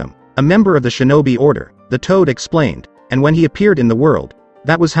one of them, a member of the Shinobi Order, the Toad explained, and when he appeared in the world,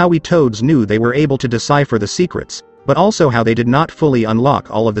 that was how we Toads knew they were able to decipher the secrets, but also how they did not fully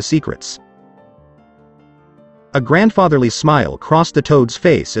unlock all of the secrets. A grandfatherly smile crossed the Toad's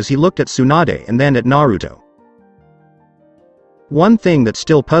face as he looked at Tsunade and then at Naruto. One thing that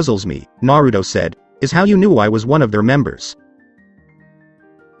still puzzles me, Naruto said, is how you knew I was one of their members.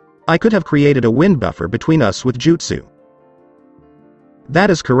 I could have created a wind buffer between us with jutsu. That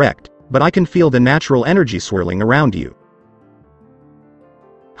is correct, but I can feel the natural energy swirling around you.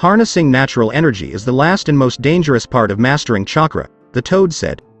 Harnessing natural energy is the last and most dangerous part of mastering chakra, the Toad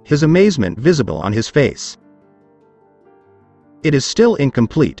said, his amazement visible on his face. It is still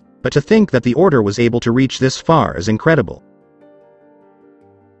incomplete, but to think that the Order was able to reach this far is incredible.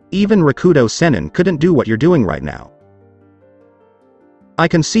 Even Rakudo Sennin couldn't do what you're doing right now. I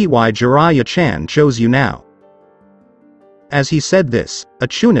can see why Jiraiya-chan chose you now. As he said this, a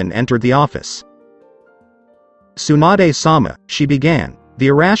Chunin entered the office. Tsunade-sama, she began, the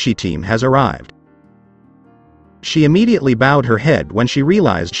Arashi team has arrived. She immediately bowed her head when she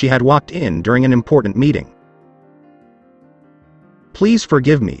realized she had walked in during an important meeting. Please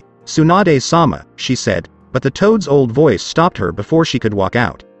forgive me, Tsunade-sama, she said, but the Toad's old voice stopped her before she could walk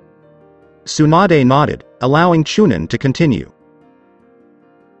out. Tsunade nodded, allowing Chunin to continue.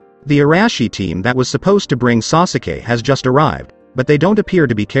 The Arashi team that was supposed to bring Sasuke has just arrived, but they don't appear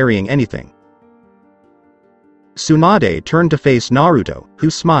to be carrying anything. Tsunade turned to face Naruto,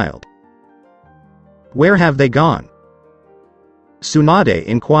 who smiled. Where have they gone? Tsunade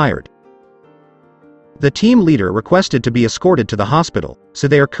inquired. The team leader requested to be escorted to the hospital, so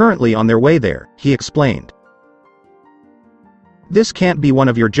they are currently on their way there, he explained. This can't be one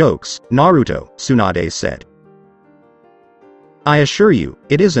of your jokes, Naruto, Tsunade said. I assure you,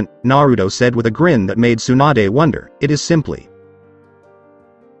 it isn't, Naruto said with a grin that made Tsunade wonder, it is simply.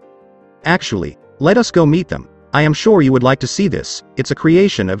 Actually, let us go meet them, I am sure you would like to see this, it's a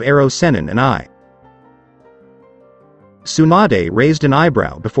creation of Ero Sennin and I. Tsunade raised an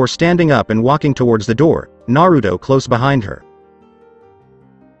eyebrow before standing up and walking towards the door, Naruto close behind her.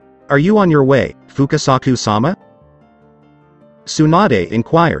 Are you on your way, Fukasaku-sama? Tsunade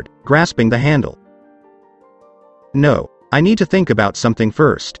inquired, grasping the handle. No, I need to think about something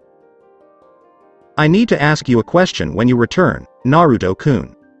first. I need to ask you a question when you return,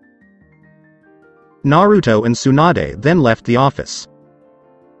 Naruto-kun. Naruto and Tsunade then left the office.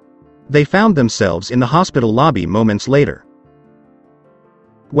 They found themselves in the hospital lobby moments later.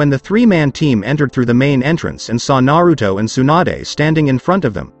 When the three-man team entered through the main entrance and saw Naruto and Tsunade standing in front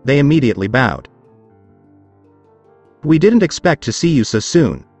of them, they immediately bowed. We didn't expect to see you so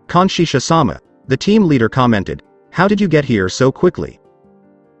soon, Kanshisha-sama, the team leader commented, How did you get here so quickly?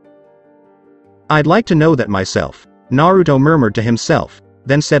 I'd like to know that myself, Naruto murmured to himself,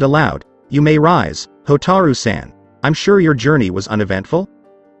 then said aloud, You may rise, Hotaru-san. I'm sure your journey was uneventful?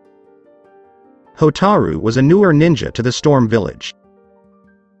 Hotaru was a newer ninja to the Storm Village.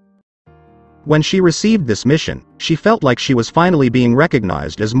 When she received this mission, she felt like she was finally being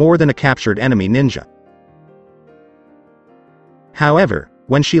recognized as more than a captured enemy ninja. However,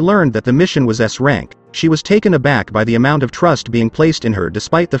 when she learned that the mission was S rank, she was taken aback by the amount of trust being placed in her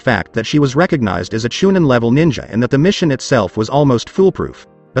despite the fact that she was recognized as a Chunin-level ninja and that the mission itself was almost foolproof,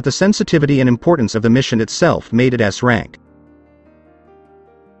 but the sensitivity and importance of the mission itself made it S rank.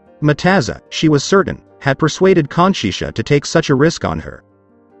 Mataza, she was certain, had persuaded Kanshisha to take such a risk on her.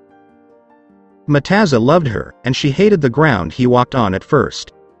 Mataza loved her, and she hated the ground he walked on at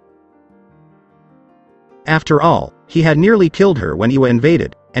first. After all, he had nearly killed her when Iwa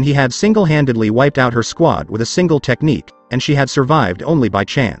invaded, and he had single-handedly wiped out her squad with a single technique, and she had survived only by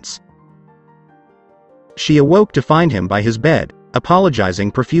chance. She awoke to find him by his bed,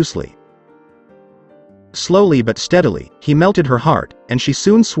 apologizing profusely. Slowly but steadily, he melted her heart, and she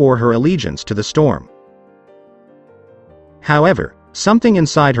soon swore her allegiance to the storm. However, something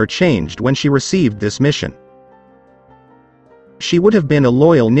inside her changed when she received this mission. She would have been a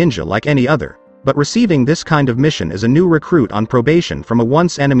loyal ninja like any other, but receiving this kind of mission as a new recruit on probation from a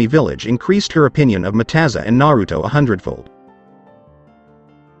once-enemy village increased her opinion of Mataza and Naruto 100-fold.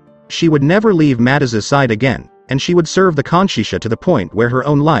 She would never leave Mataza's side again, and she would serve the Kanshisha to the point where her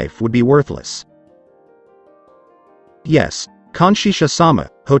own life would be worthless. Yes, Kanshisha-sama,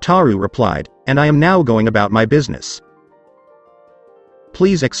 Hotaru replied, and I am now going about my business.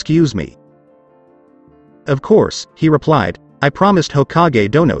 Please excuse me. Of course, he replied, I promised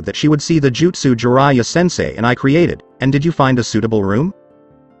Hokage Dono that she would see the jutsu Jiraiya sensei and I created, and did you find a suitable room?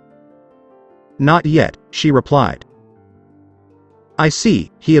 Not yet, she replied. I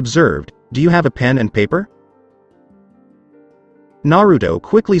see, he observed, do you have a pen and paper? Naruto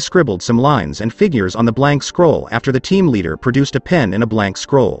quickly scribbled some lines and figures on the blank scroll after the team leader produced a pen and a blank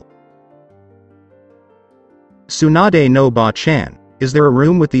scroll. Tsunade no Ba-chan, is there a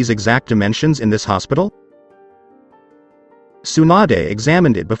room with these exact dimensions in this hospital? Tsunade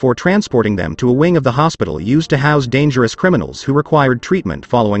examined it before transporting them to a wing of the hospital used to house dangerous criminals who required treatment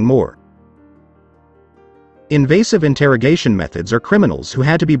following more invasive interrogation methods or criminals who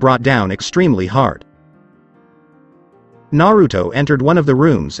had to be brought down extremely hard. Naruto entered one of the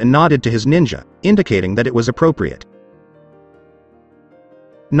rooms and nodded to his ninja, indicating that it was appropriate.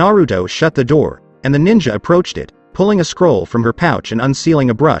 Naruto shut the door, and the ninja approached it, pulling a scroll from her pouch and unsealing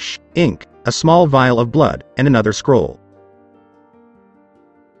a brush, ink, a small vial of blood, and another scroll.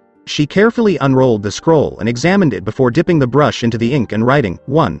 She carefully unrolled the scroll and examined it before dipping the brush into the ink and writing,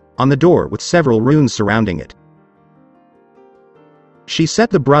 1, on the door with several runes surrounding it. She set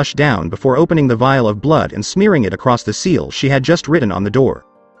the brush down before opening the vial of blood and smearing it across the seal she had just written on the door.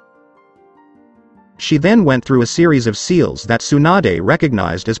 She then went through a series of seals that Tsunade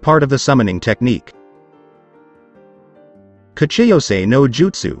recognized as part of the summoning technique. Kachiyose no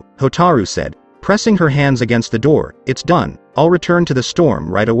Jutsu, Hotaru said, pressing her hands against the door, it's done, I'll return to the storm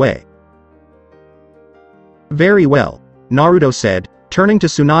right away. Very well, Naruto said, turning to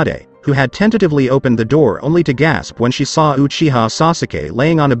Tsunade, who had tentatively opened the door only to gasp when she saw Uchiha Sasuke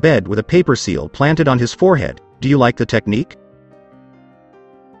laying on a bed with a paper seal planted on his forehead. Do you like the technique?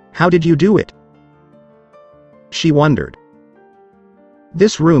 How did you do it? She wondered.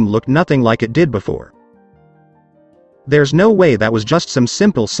 This room looked nothing like it did before. There's no way that was just some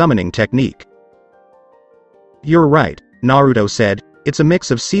simple summoning technique. You're right, Naruto said, it's a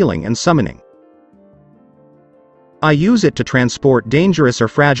mix of sealing and summoning. I use it to transport dangerous or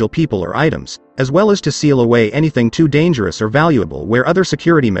fragile people or items, as well as to seal away anything too dangerous or valuable where other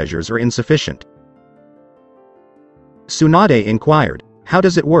security measures are insufficient. Tsunade inquired, how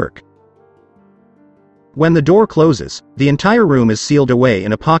does it work? When the door closes, the entire room is sealed away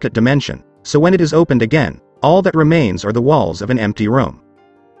in a pocket dimension, so when it is opened again, all that remains are the walls of an empty room.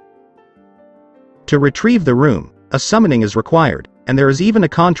 To retrieve the room, a summoning is required, and there is even a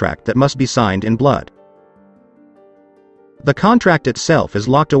contract that must be signed in blood. The contract itself is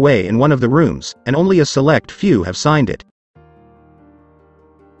locked away in one of the rooms, and only a select few have signed it.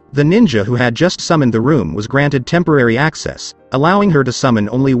 The ninja who had just summoned the room was granted temporary access, allowing her to summon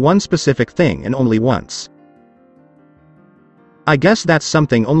only one specific thing and only once. I guess that's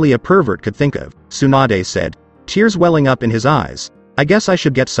something only a pervert could think of, Tsunade said, tears welling up in his eyes. I guess I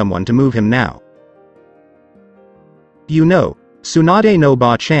should get someone to move him now. You know, Tsunade no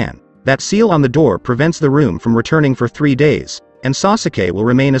Ba-chan, that seal on the door prevents the room from returning for 3 days, and Sasuke will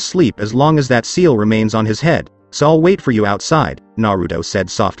remain asleep as long as that seal remains on his head, so I'll wait for you outside," Naruto said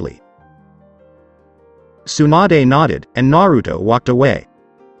softly. Tsunade nodded, and Naruto walked away.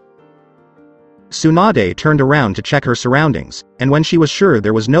 Tsunade turned around to check her surroundings, and when she was sure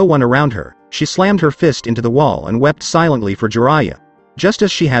there was no one around her, she slammed her fist into the wall and wept silently for Jiraiya, just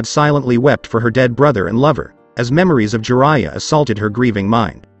as she had silently wept for her dead brother and lover, as memories of Jiraiya assaulted her grieving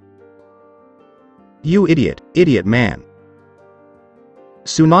mind. "You idiot, idiot man."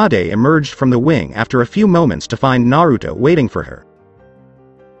 Tsunade emerged from the wing after a few moments to find Naruto waiting for her.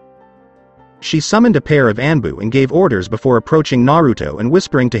 She summoned a pair of Anbu and gave orders before approaching Naruto and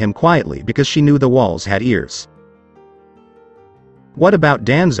whispering to him quietly because she knew the walls had ears. "What about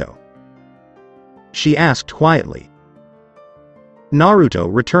Danzo?" she asked quietly. Naruto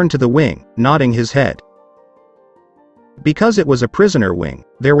returned to the wing, nodding his head. Because it was a prisoner wing,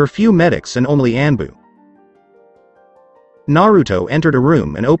 there were few medics and only Anbu. Naruto entered a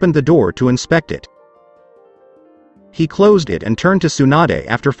room and opened the door to inspect it. He closed it and turned to Tsunade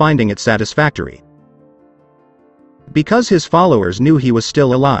after finding it satisfactory. "Because his followers knew he was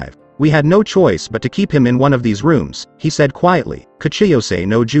still alive, we had no choice but to keep him in one of these rooms," he said quietly, "Kuchiyose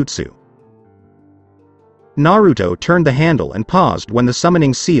no Jutsu." Naruto turned the handle and paused when the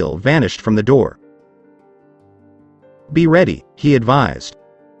summoning seal vanished from the door. "Be ready," he advised.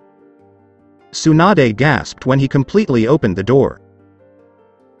 Tsunade gasped when he completely opened the door.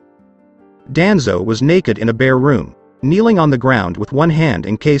 Danzo was naked in a bare room, kneeling on the ground with one hand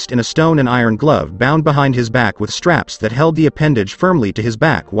encased in a stone and iron glove bound behind his back with straps that held the appendage firmly to his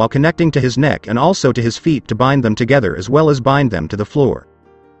back while connecting to his neck and also to his feet to bind them together as well as bind them to the floor.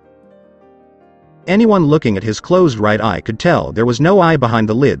 Anyone looking at his closed right eye could tell there was no eye behind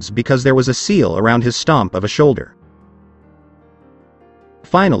the lids because there was a seal around his stomp of a shoulder.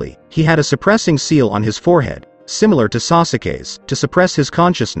 Finally, he had a suppressing seal on his forehead, similar to Sasuke's, to suppress his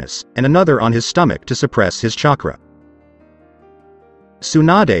consciousness, and another on his stomach to suppress his chakra.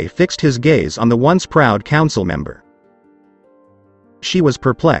 Tsunade fixed his gaze on the once proud council member. She was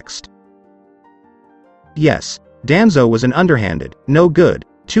perplexed. Yes, Danzo was an underhanded, no good,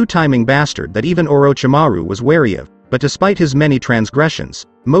 two-timing bastard that even Orochimaru was wary of, but despite his many transgressions,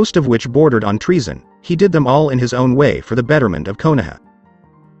 most of which bordered on treason, he did them all in his own way for the betterment of Konoha.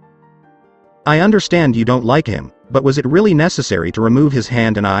 "I understand you don't like him, but was it really necessary to remove his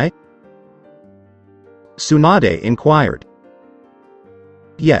hand and eye?" Tsunade inquired.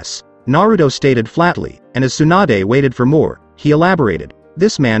 "Yes," Naruto stated flatly, and as Tsunade waited for more, he elaborated,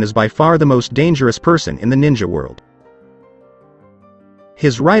 "This man is by far the most dangerous person in the ninja world.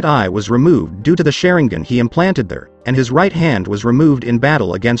 His right eye was removed due to the Sharingan he implanted there, and his right hand was removed in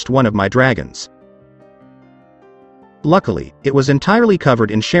battle against one of my dragons. Luckily, it was entirely covered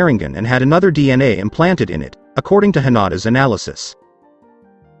in Sharingan and had another DNA implanted in it, according to Hinata's analysis.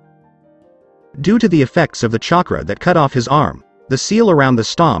 Due to the effects of the chakra that cut off his arm, the seal around the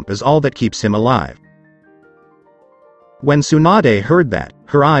stomp is all that keeps him alive." When Tsunade heard that,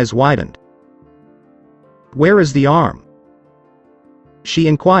 her eyes widened. "Where is the arm?" she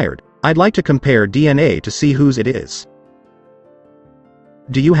inquired. "I'd like to compare DNA to see whose it is."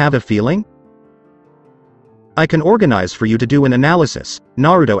 "Do you have a feeling?" "I can organize for you to do an analysis,"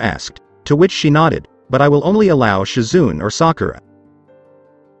 Naruto asked, to which she nodded, "but I will only allow Shizune or Sakura."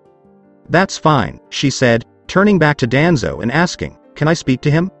 "That's fine," she said, turning back to Danzo and asking, "Can I speak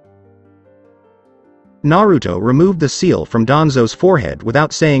to him?" Naruto removed the seal from Danzo's forehead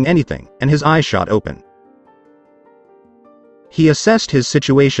without saying anything, and his eyes shot open. He assessed his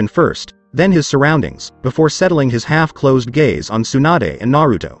situation first, then his surroundings, before settling his half-closed gaze on Tsunade and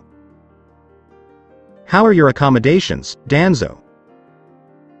Naruto. "How are your accommodations, Danzo?"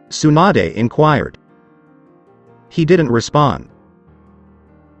 Tsunade inquired. He didn't respond.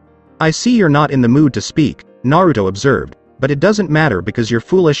 "I see you're not in the mood to speak," Naruto observed, "but it doesn't matter because your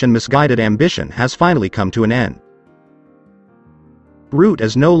foolish and misguided ambition has finally come to an end. Root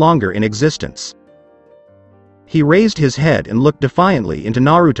is no longer in existence." He raised his head and looked defiantly into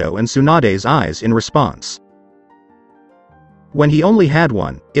Naruto and Tsunade's eyes in response. When he only had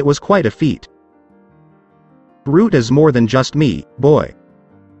one, it was quite a feat. "Root is more than just me, boy.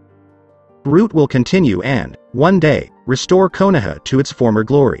 Root will continue and, one day, restore Konoha to its former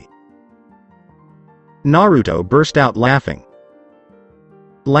glory." Naruto burst out laughing.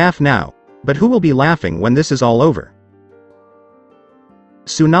 "Laugh now, but who will be laughing when this is all over?"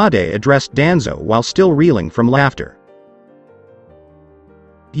 Tsunade addressed Danzo while still reeling from laughter.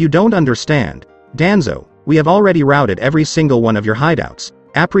 "You don't understand, Danzo, we have already routed every single one of your hideouts,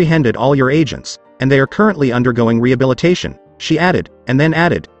 apprehended all your agents, and they are currently undergoing rehabilitation," she added, and then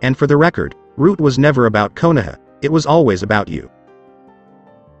added, "and for the record, Root was never about Konoha, it was always about you."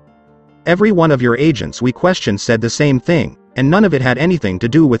 Every one of your agents we questioned said the same thing, and none of it had anything to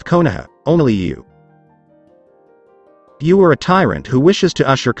do with Konoha, only you. You are a tyrant who wishes to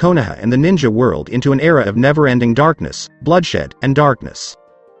usher Konoha and the ninja world into an era of never-ending darkness, bloodshed, and darkness.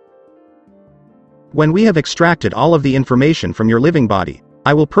 When we have extracted all of the information from your living body,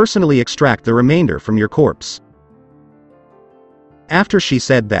 I will personally extract the remainder from your corpse. After she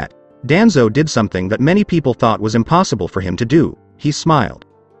said that, Danzo did something that many people thought was impossible for him to do. He smiled.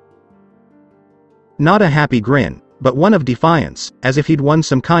 Not a happy grin, but one of defiance, as if he'd won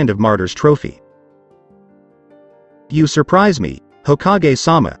some kind of martyr's trophy. You surprise me,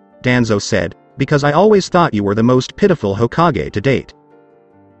 Hokage-sama, Danzo said, because I always thought you were the most pitiful Hokage to date.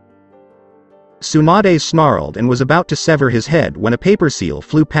 Tsunade snarled and was about to sever his head when a paper seal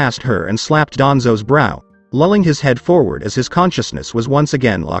flew past her and slapped Danzo's brow, lulling his head forward as his consciousness was once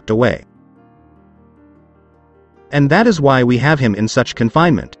again locked away. And that is why we have him in such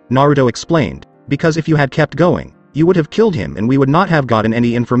confinement, Naruto explained, because if you had kept going, you would have killed him and we would not have gotten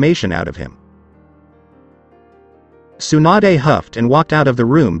any information out of him. Tsunade huffed and walked out of the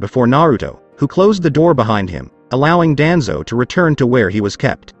room before Naruto, who closed the door behind him, allowing Danzo to return to where he was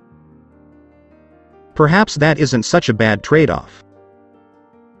kept. Perhaps that isn't such a bad trade-off.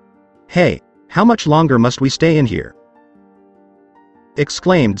 Hey, how much longer must we stay in here?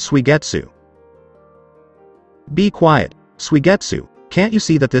 Exclaimed Suigetsu. Be quiet, Suigetsu, can't you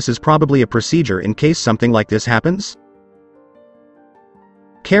see that this is probably a procedure in case something like this happens?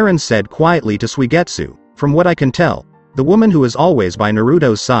 Karen said quietly to Suigetsu, from what I can tell, the woman who is always by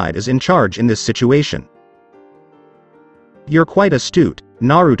Naruto's side is in charge in this situation. You're quite astute,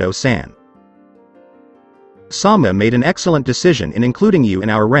 Naruto-san. Sama made an excellent decision in including you in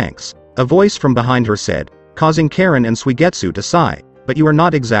our ranks, a voice from behind her said, causing Karen and Suigetsu to sigh, but you are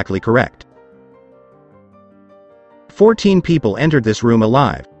not exactly correct. 14 people entered this room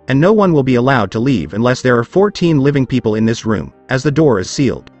alive, and no one will be allowed to leave unless there are 14 living people in this room, as the door is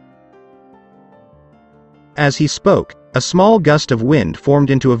sealed. As he spoke, a small gust of wind formed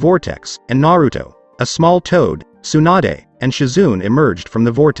into a vortex, and Naruto, a small toad, Tsunade, and Shizune emerged from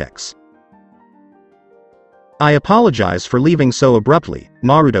the vortex. I apologize for leaving so abruptly,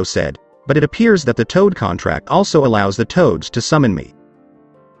 Naruto said, but it appears that the toad contract also allows the toads to summon me.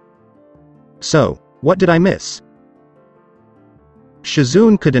 So, what did I miss?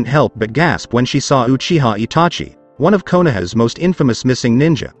 Shizune couldn't help but gasp when she saw Uchiha Itachi, one of Konoha's most infamous missing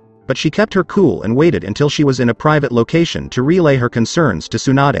ninja, but she kept her cool and waited until she was in a private location to relay her concerns to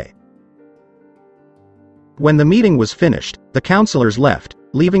Tsunade. When the meeting was finished, the counselors left,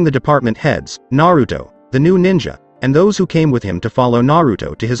 leaving the department heads, Naruto, the new ninja, and those who came with him to follow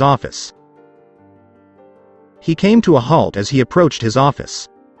Naruto to his office. He came to a halt as he approached his office.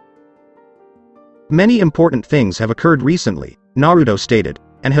 Many important things have occurred recently, Naruto stated,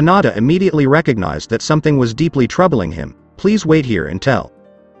 and Hinata immediately recognized that something was deeply troubling him. Please wait here and tell.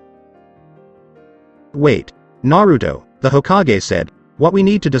 Wait, Naruto, the Hokage said, what we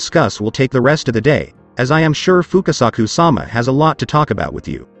need to discuss will take the rest of the day, as I am sure Fukasaku-sama has a lot to talk about with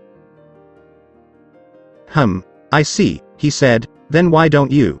you. I see, he said, then why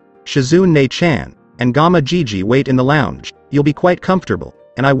don't you, Shizune-chan, and Gamma Gigi wait in the lounge, you'll be quite comfortable,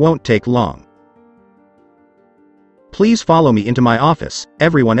 and I won't take long. Please follow me into my office,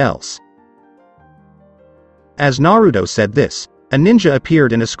 everyone else. As Naruto said this, a ninja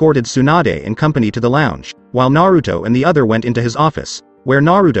appeared and escorted Tsunade and company to the lounge, while Naruto and the other went into his office, where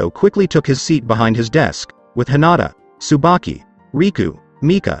Naruto quickly took his seat behind his desk, with Hinata, Tsubaki, Riku,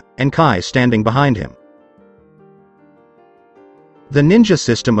 Mika, and Kai standing behind him. The ninja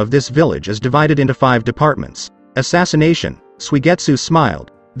system of this village is divided into 5 departments. Assassination, Suigetsu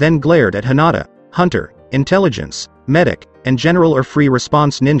smiled, then glared at Hinata, Hunter, Intelligence, Medic, and General or Free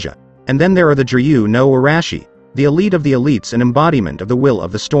Response Ninja, and then there are the Jiryu no Arashi, the elite of the elites and embodiment of the will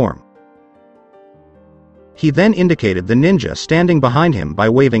of the storm. He then indicated the ninja standing behind him by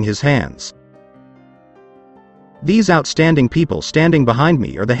waving his hands. These outstanding people standing behind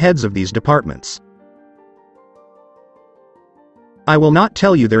me are the heads of these departments. I will not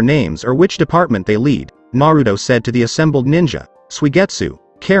tell you their names or which department they lead, Naruto said to the assembled ninja, Suigetsu,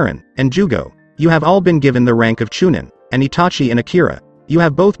 Karen, and Jugo, you have all been given the rank of Chunin, and Itachi and Akira, you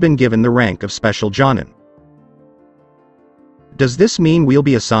have both been given the rank of Special Jonin. Does this mean we'll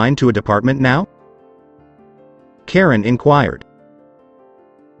be assigned to a department now? Karen inquired.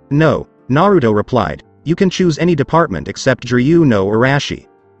 No, Naruto replied, you can choose any department except Jiryu no Arashi.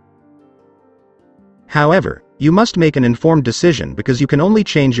 However, you must make an informed decision because you can only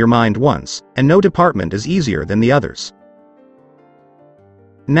change your mind once, and no department is easier than the others.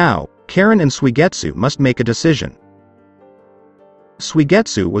 Now, Karen and Suigetsu must make a decision.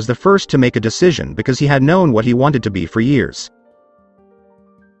 Suigetsu was the first to make a decision because he had known what he wanted to be for years.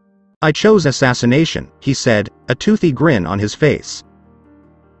 I chose assassination, he said, a toothy grin on his face.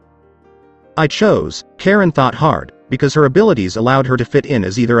 I chose, Karen thought hard, because her abilities allowed her to fit in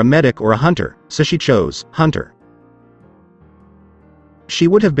as either a medic or a hunter, so she chose, hunter. She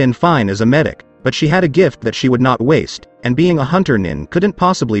would have been fine as a medic, but she had a gift that she would not waste, and being a hunter nin couldn't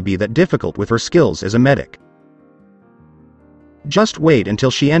possibly be that difficult with her skills as a medic. Just wait until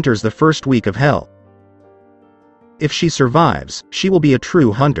she enters the first week of hell. If she survives, she will be a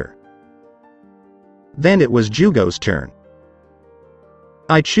true hunter. Then it was Jugo's turn.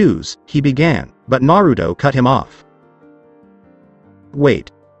 I choose, he began, but Naruto cut him off.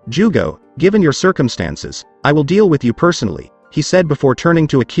 Wait. Jugo, given your circumstances, I will deal with you personally, he said before turning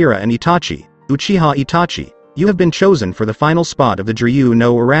to Akira and Itachi. Uchiha Itachi, you have been chosen for the final spot of the Jiryu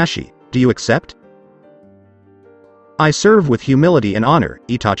no Arashi, do you accept? I serve with humility and honor,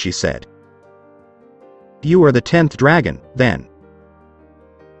 Itachi said. You are the 10th dragon, then.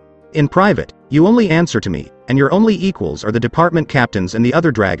 In private, you only answer to me, and your only equals are the department captains and the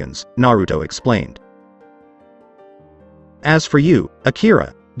other dragons, Naruto explained. As for you,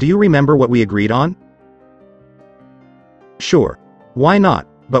 Akira, do you remember what we agreed on? Sure. Why not,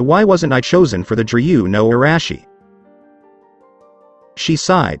 but why wasn't I chosen for the Jiryu no Arashi? She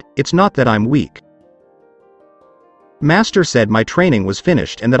sighed, it's not that I'm weak. Master said my training was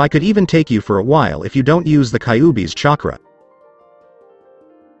finished and that I could even take you for a while if you don't use the Kyuubi's chakra.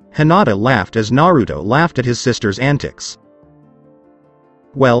 Hinata laughed as Naruto laughed at his sister's antics.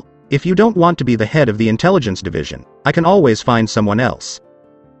 Well, if you don't want to be the head of the intelligence division, I can always find someone else.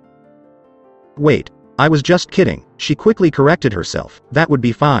 Wait, I was just kidding, she quickly corrected herself, that would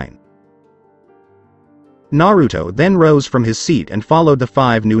be fine. Naruto then rose from his seat and followed the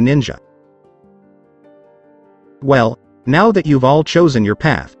 5 new ninja. Well, now that you've all chosen your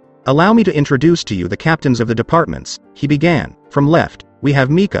path, allow me to introduce to you the captains of the departments, he began. From left, we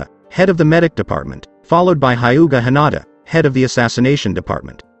have Mika, head of the medic department, followed by Hyuga Hinata, head of the assassination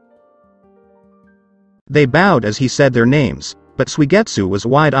department. They bowed as he said their names, but Suigetsu was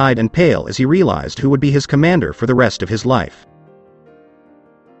wide-eyed and pale as he realized who would be his commander for the rest of his life.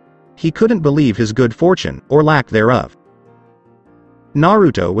 He couldn't believe his good fortune, or lack thereof.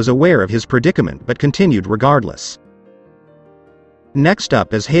 Naruto was aware of his predicament but continued regardless. Next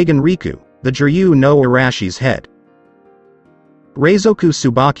up is Hagen Riku, the Jiryu no Arashi's head. Reizoku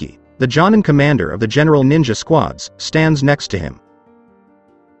Tsubaki, the Jonin commander of the general ninja squads, stands next to him.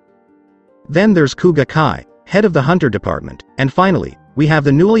 Then there's Kuga Kai, head of the hunter department, and finally, we have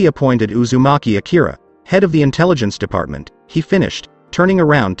the newly appointed Uzumaki Akira, head of the intelligence department, he finished, turning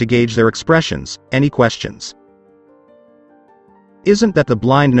around to gauge their expressions. Any questions? Isn't that the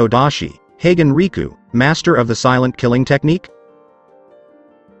blind Nodashi, Hagen Riku, master of the silent killing technique?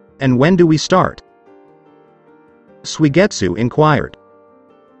 And when do we start? Suigetsu inquired.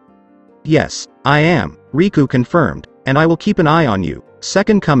 Yes, I am, Riku confirmed, and I will keep an eye on you,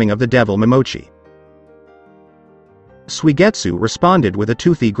 second coming of the devil Momochi. Suigetsu responded with a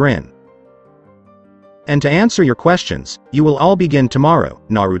toothy grin. And to answer your questions, you will all begin tomorrow,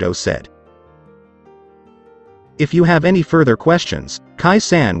 Naruto said. If you have any further questions,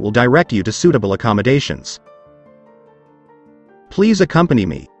 Kai-san will direct you to suitable accommodations. Please accompany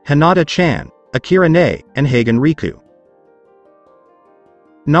me, Hinata-chan, Akira-ne, and Hagen Riku.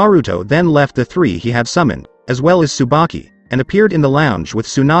 Naruto then left the 3 he had summoned, as well as Tsubaki, and appeared in the lounge with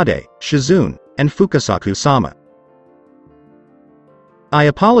Tsunade, Shizune, and Fukasaku-sama. I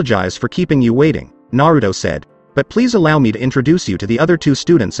apologize for keeping you waiting, Naruto said, but please allow me to introduce you to the other 2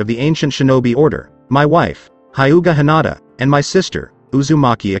 students of the ancient shinobi order, my wife, Hyuga Hinata, and my sister,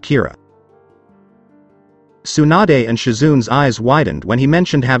 Uzumaki Akira. Tsunade and Shizune's eyes widened when he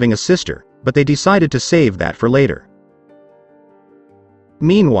mentioned having a sister, but they decided to save that for later.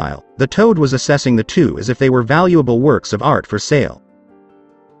 Meanwhile, the Toad was assessing the 2 as if they were valuable works of art for sale.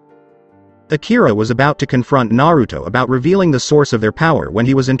 Akira was about to confront Naruto about revealing the source of their power when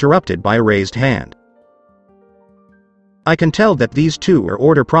he was interrupted by a raised hand. I can tell that these 2 are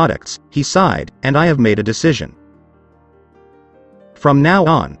order products, he sighed, and I have made a decision. From now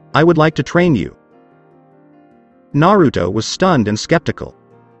on, I would like to train you. Naruto was stunned and skeptical.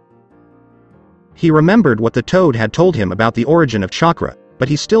 He remembered what the Toad had told him about the origin of chakra, but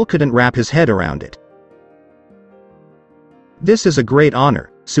he still couldn't wrap his head around it. This is a great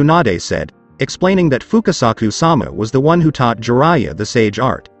honor, Tsunade said, explaining that Fukasaku-sama was the one who taught Jiraiya the sage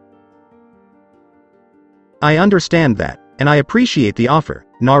art. I understand that, and I appreciate the offer,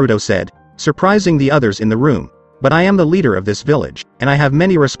 Naruto said, surprising the others in the room, but I am the leader of this village, and I have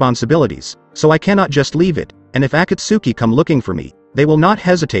many responsibilities, so I cannot just leave it, and if Akatsuki come looking for me, they will not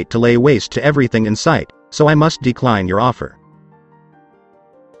hesitate to lay waste to everything in sight, so I must decline your offer."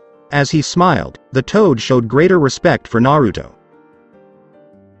 As he smiled, the toad showed greater respect for Naruto.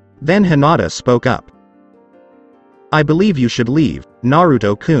 Then Hinata spoke up. "I believe you should leave,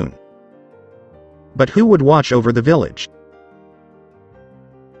 Naruto-kun. But who would watch over the village?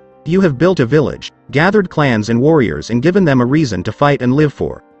 You have built a village, gathered clans and warriors and given them a reason to fight and live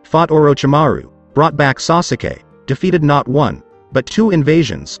for, fought Orochimaru, brought back Sasuke, defeated not one, but 2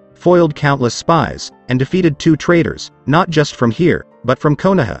 invasions, foiled countless spies, and defeated 2 traitors, not just from here, but from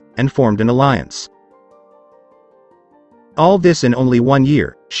Konoha, and formed an alliance. All this in only 1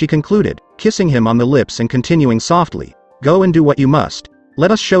 year," she concluded, kissing him on the lips and continuing softly, "Go and do what you must.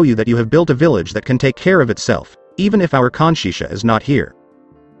 Let us show you that you have built a village that can take care of itself, even if our Kanshisha is not here."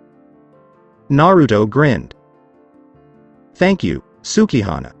 Naruto grinned. "Thank you,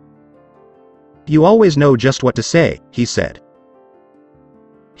 Sukihana. You always know just what to say," he said.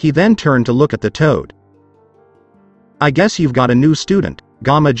 He then turned to look at the toad. "I guess you've got a new student,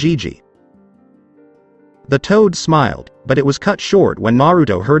 Gamma Gigi." The toad smiled, but it was cut short when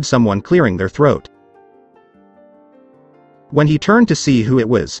Naruto heard someone clearing their throat. When he turned to see who it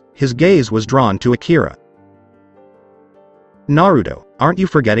was, his gaze was drawn to Akira. "Naruto, aren't you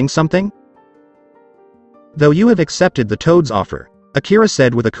forgetting something?" "Though you have accepted the toad's offer," Akira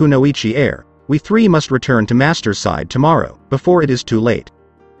said with a kunoichi air, "we 3 must return to Master's side tomorrow, before it is too late."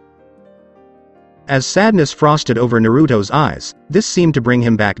 As sadness frosted over Naruto's eyes, this seemed to bring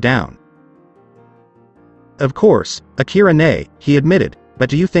him back down. "Of course, Akira nay," he admitted, "but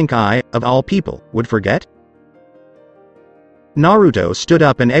do you think I, of all people, would forget?" Naruto stood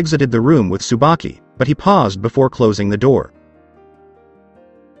up and exited the room with Tsubaki, but he paused before closing the door.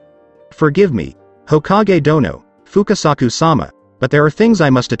 "Forgive me, Hokage Dono, Fukasaku-sama, but there are things I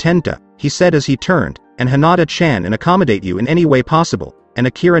must attend to," he said as he turned, "and Hinata-chan and accommodate you in any way possible, and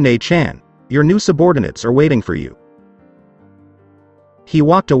Akira-ne-chan, your new subordinates are waiting for you." He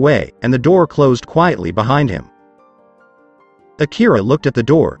walked away, and the door closed quietly behind him. Akira looked at the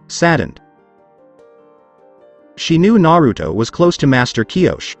door, saddened. She knew Naruto was close to Master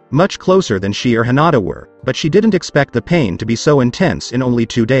Kyoshi, much closer than she or Hinata were, but she didn't expect the pain to be so intense in only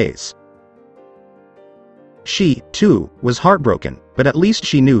 2 days. She, too, was heartbroken, but at least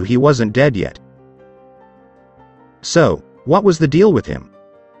she knew he wasn't dead yet. So, what was the deal with him?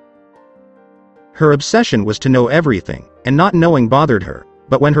 Her obsession was to know everything, and not knowing bothered her,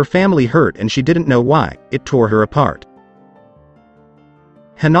 but when her family hurt and she didn't know why, it tore her apart.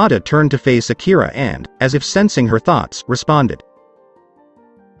 Hinata turned to face Akira and, as if sensing her thoughts, responded.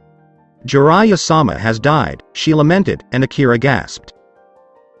 "Jiraiya-sama has died," she lamented, and Akira gasped.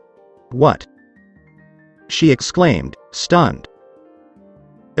 "What?" she exclaimed, stunned.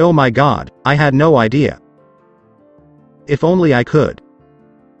 "Oh my god, I had no idea. If only I could."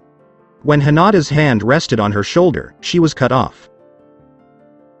 When Hinata's hand rested on her shoulder, she was cut off.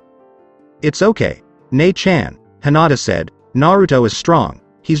 "It's okay, Nei-chan," Hinata said, "Naruto is strong.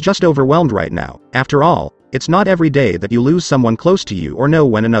 He's just overwhelmed right now. After all, it's not every day that you lose someone close to you or know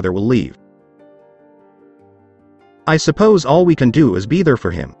when another will leave. I suppose all we can do is be there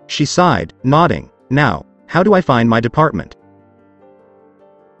for him," she sighed, nodding. "Now, how do I find my department?"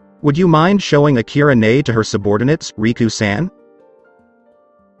 "Would you mind showing Akira Nei to her subordinates, Riku-san?"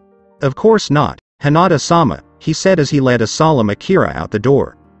 "Of course not, Hinata-sama," he said as he led a solemn Akira out the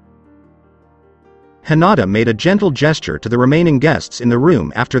door. Hinata made a gentle gesture to the remaining guests in the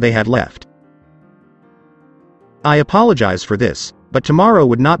room after they had left. "I apologize for this, but tomorrow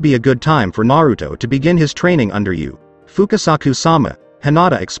would not be a good time for Naruto to begin his training under you, Fukasaku-sama,"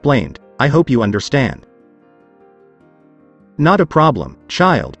 Hinata explained. "I hope you understand." "Not a problem,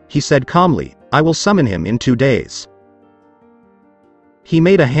 child," he said calmly. "I will summon him in 2 days." He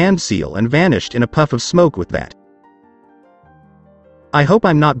made a hand seal and vanished in a puff of smoke with that. "I hope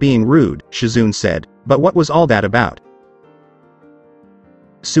I'm not being rude," Shizune said, "but what was all that about?"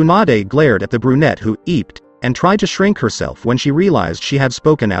 Tsunade glared at the brunette who eeped, and tried to shrink herself when she realized she had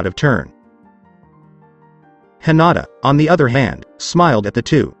spoken out of turn. Hinata, on the other hand, smiled at the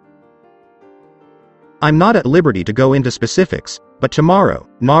two. "I'm not at liberty to go into specifics, but tomorrow,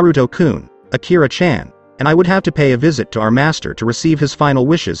 Naruto-kun, Akira-chan, and I would have to pay a visit to our master to receive his final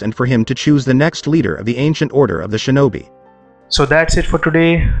wishes and for him to choose the next leader of the ancient order of the Shinobi." So that's it for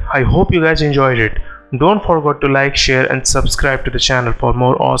today. I hope you guys enjoyed it. Don't forget to like, share and subscribe to the channel for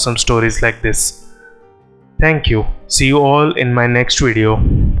more awesome stories like this. Thank you. See you all in my next video.